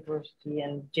sexual diversity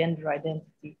and gender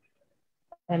identity.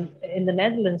 And in the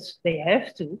Netherlands, they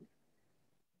have to,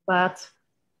 but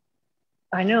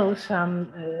I know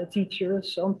some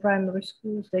teachers on primary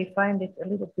schools, they find it a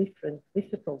little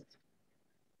difficult.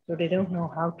 So they don't know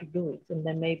how to do it. And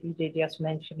then maybe they just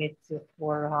mention it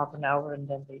for half an hour, and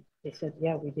then they said,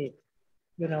 yeah, we did.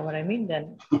 You know what I mean?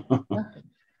 Then nothing.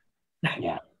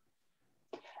 Yeah.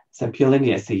 So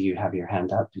Piolini, I see you have your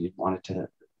hand up. You wanted to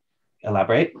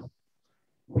elaborate?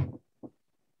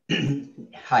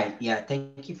 Hi, yeah,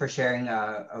 thank you for sharing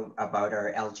about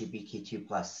our LGBTQ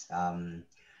plus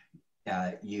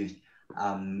youth.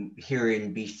 Here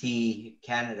in BC,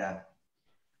 Canada,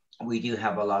 we do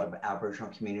have a lot of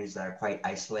Aboriginal communities that are quite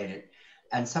isolated,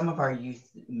 and some of our youth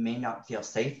may not feel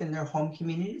safe in their home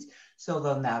communities, so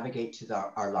they'll navigate to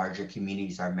our larger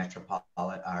communities, our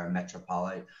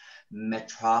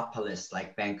metropolis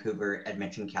like Vancouver,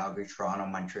 Edmonton, Calgary, Toronto,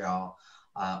 Montreal.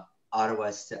 Ottawa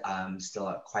is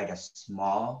still quite a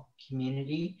small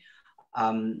community.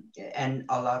 And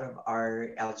a lot of our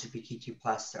LGBTQ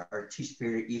plus or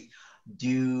two-spirited youth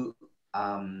do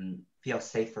feel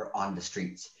safer on the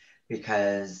streets,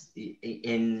 because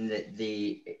in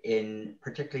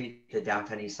particularly the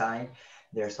downtown east side,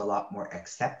 there's a lot more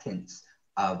acceptance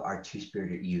of our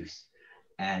two-spirited youth,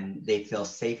 and they feel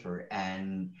safer.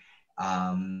 And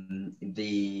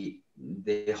the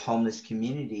homeless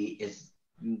community is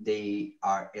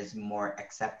more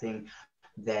accepting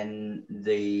than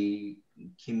the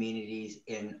communities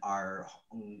in our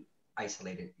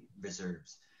isolated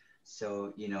reserves.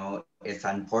 So, it's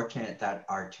unfortunate that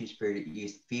our two-spirited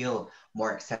youth feel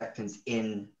more acceptance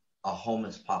in a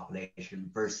homeless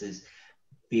population versus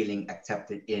feeling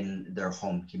accepted in their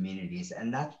home communities.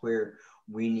 And that's where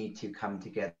we need to come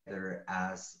together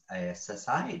as a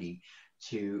society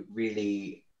to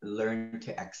really learn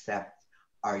to accept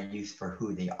our youth for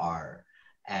who they are.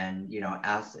 And,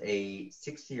 as a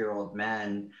 60-year-old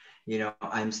man,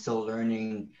 I'm still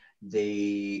learning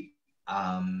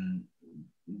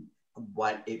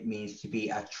what it means to be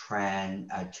a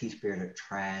two-spirited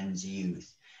trans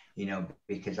youth,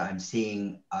 because I'm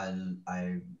seeing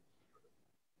a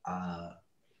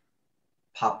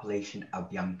population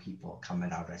of young people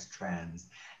coming out as trans,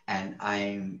 and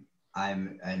I'm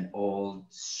an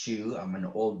old shoe, I'm an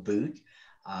old boot.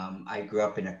 I grew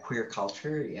up in a queer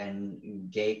culture and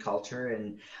gay culture,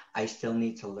 and I still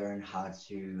need to learn how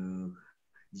to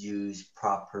use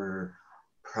proper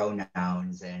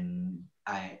pronouns, and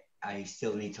I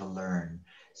still need to learn.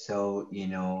 So,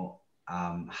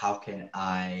 How can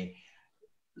I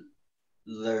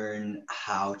learn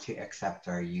how to accept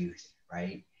our youth,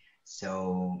 right?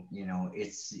 So, you know,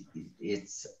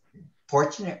 it's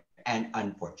fortunate and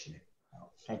unfortunate.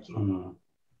 Thank you. Mm-hmm.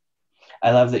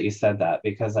 I love that you said that,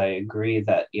 because I agree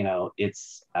that, you know,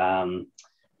 it's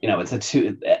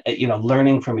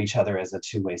learning from each other is a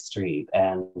two-way street.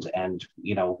 And,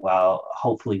 you know, while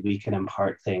hopefully we can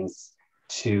impart things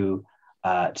to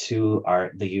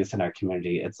the youth in our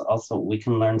community, it's also, we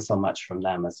can learn so much from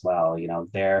them as well. You know,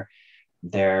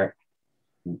 they're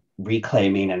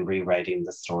reclaiming and rewriting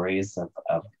the stories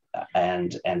of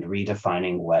and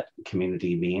redefining what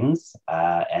community means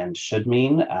and should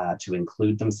mean to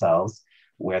include themselves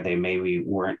where they maybe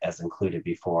weren't as included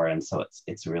before. And so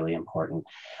it's really important.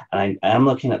 And I am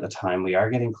looking at the time, we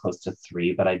are getting close to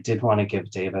 3, but I did want to give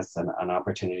Davis an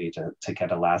opportunity to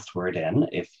get a last word in,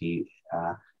 if he,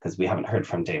 because we haven't heard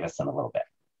from Davis in a little bit.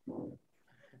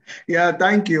 Yeah,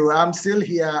 thank you. I'm still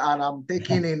here and I'm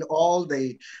taking in all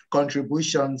the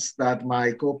contributions that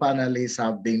my co-panelists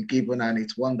have been given, and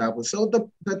it's wonderful. So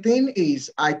the thing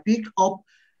is, I pick up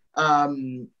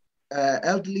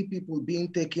elderly people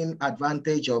being taken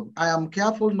advantage of. I am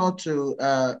careful not to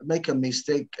make a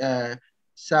mistake,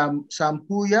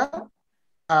 Sampuya,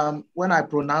 when I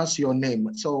pronounce your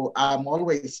name. So I'm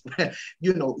always,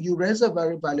 you know, you raise a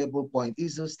very valuable point.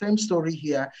 It's the same story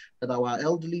here, that our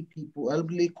elderly people,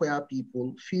 elderly queer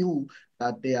people, feel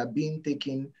that they are being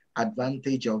taken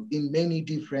advantage of in many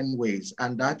different ways.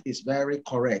 And that is very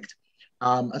correct.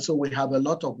 And so we have a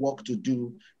lot of work to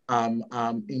do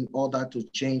in order to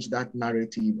change that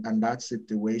narrative and that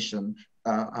situation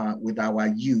with our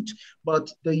youth. But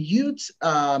the youth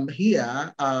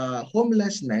here,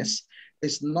 homelessness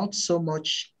is not so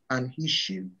much an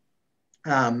issue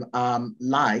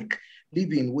like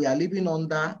living. We are living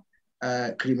under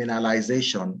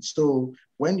criminalization. So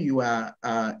when you are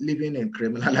living in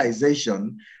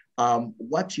criminalization,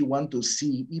 what you want to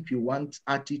see, if you want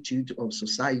attitude of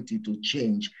society to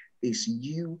change, is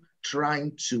you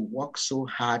trying to work so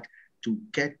hard to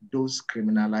get those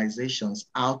criminalizations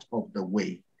out of the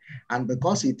way. And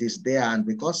because it is there, and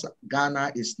because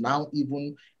Ghana is now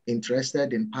even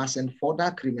interested in passing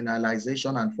further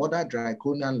criminalization and further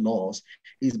draconian laws,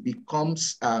 it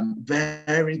becomes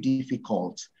very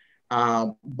difficult.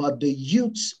 But the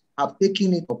youths have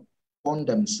taken it upon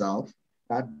themselves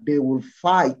that they will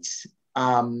fight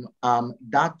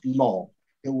that law,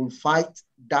 they will fight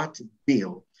that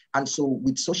bill. And so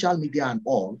with social media and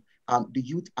all, the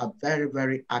youth are very,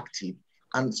 very active.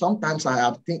 And sometimes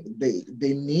I think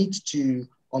they need to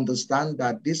understand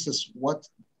that this is what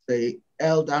the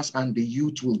elders and the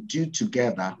youth will do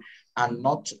together, and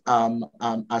not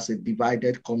as a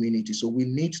divided community. So we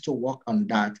need to work on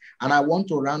that. And I want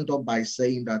to round up by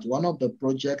saying that one of the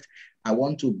projects I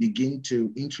want to begin to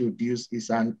introduce is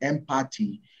an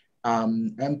empathy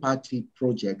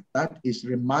project that is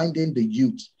reminding the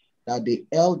youth that the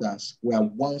elders were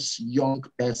once young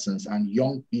persons and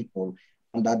young people,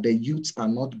 and that the youths are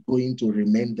not going to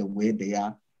remain the way they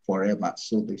are forever.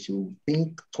 So they should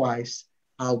think twice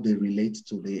how they relate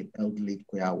to the elderly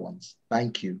queer ones.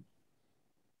 Thank you.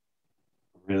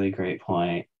 Really great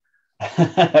point.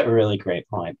 Really great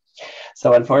point.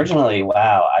 So unfortunately,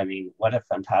 wow, I mean, what a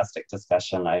fantastic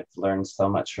discussion. I've learned so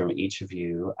much from each of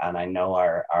you, and I know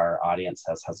our audience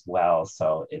has as well.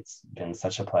 So it's been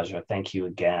such a pleasure. Thank you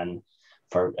again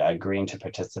for agreeing to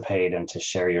participate and to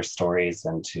share your stories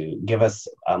and to give us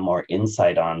more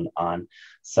insight on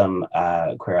some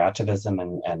queer activism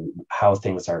and how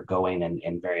things are going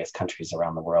in various countries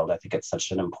around the world. I think it's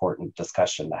such an important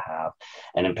discussion to have,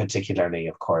 and in particularly,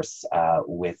 of course,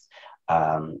 with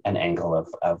an angle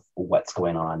of what's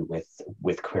going on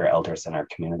with queer elders in our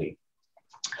community.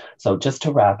 So just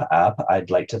to wrap up,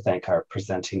 I'd like to thank our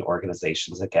presenting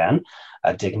organizations again,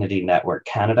 Dignity Network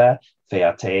Canada,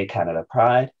 Fierté Canada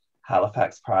Pride,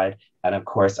 Halifax Pride, and of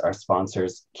course our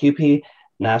sponsors, QP,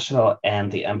 National, and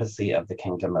the Embassy of the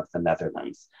Kingdom of the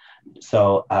Netherlands.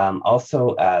 So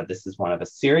also, this is one of a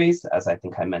series, as I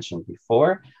think I mentioned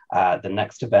before. The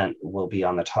next event will be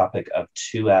on the topic of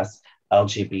 2S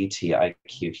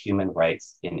LGBTIQ human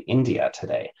rights in India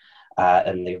today.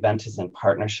 And the event is in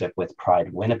partnership with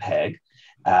Pride Winnipeg.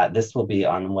 This will be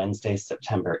on Wednesday,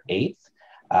 September 8th.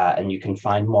 And you can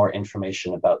find more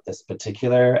information about this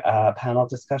particular panel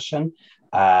discussion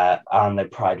on the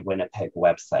Pride Winnipeg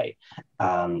website.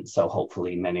 So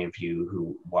hopefully many of you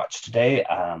who watch today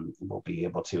will be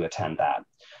able to attend that.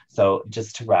 So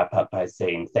just to wrap up by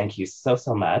saying thank you so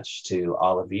much to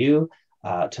all of you,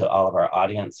 to all of our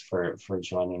audience for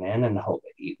joining in, and hope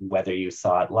whether you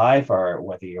saw it live or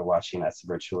whether you're watching us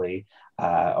virtually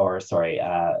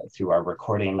through our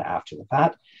recording after the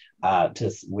fact,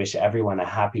 to wish everyone a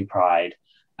happy Pride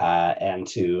and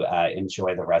to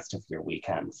enjoy the rest of your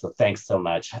weekend. So thanks so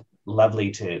much.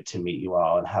 Lovely to meet you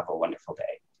all, and have a wonderful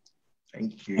day.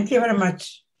 Thank you. Thank you very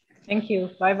much. Thank you.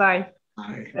 Bye-bye.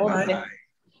 Bye. Bye. Bye.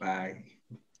 Bye.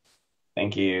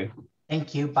 Thank you.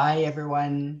 Thank you. Bye,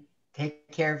 everyone.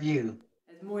 Take care of you.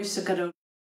 Het mooiste cadeau.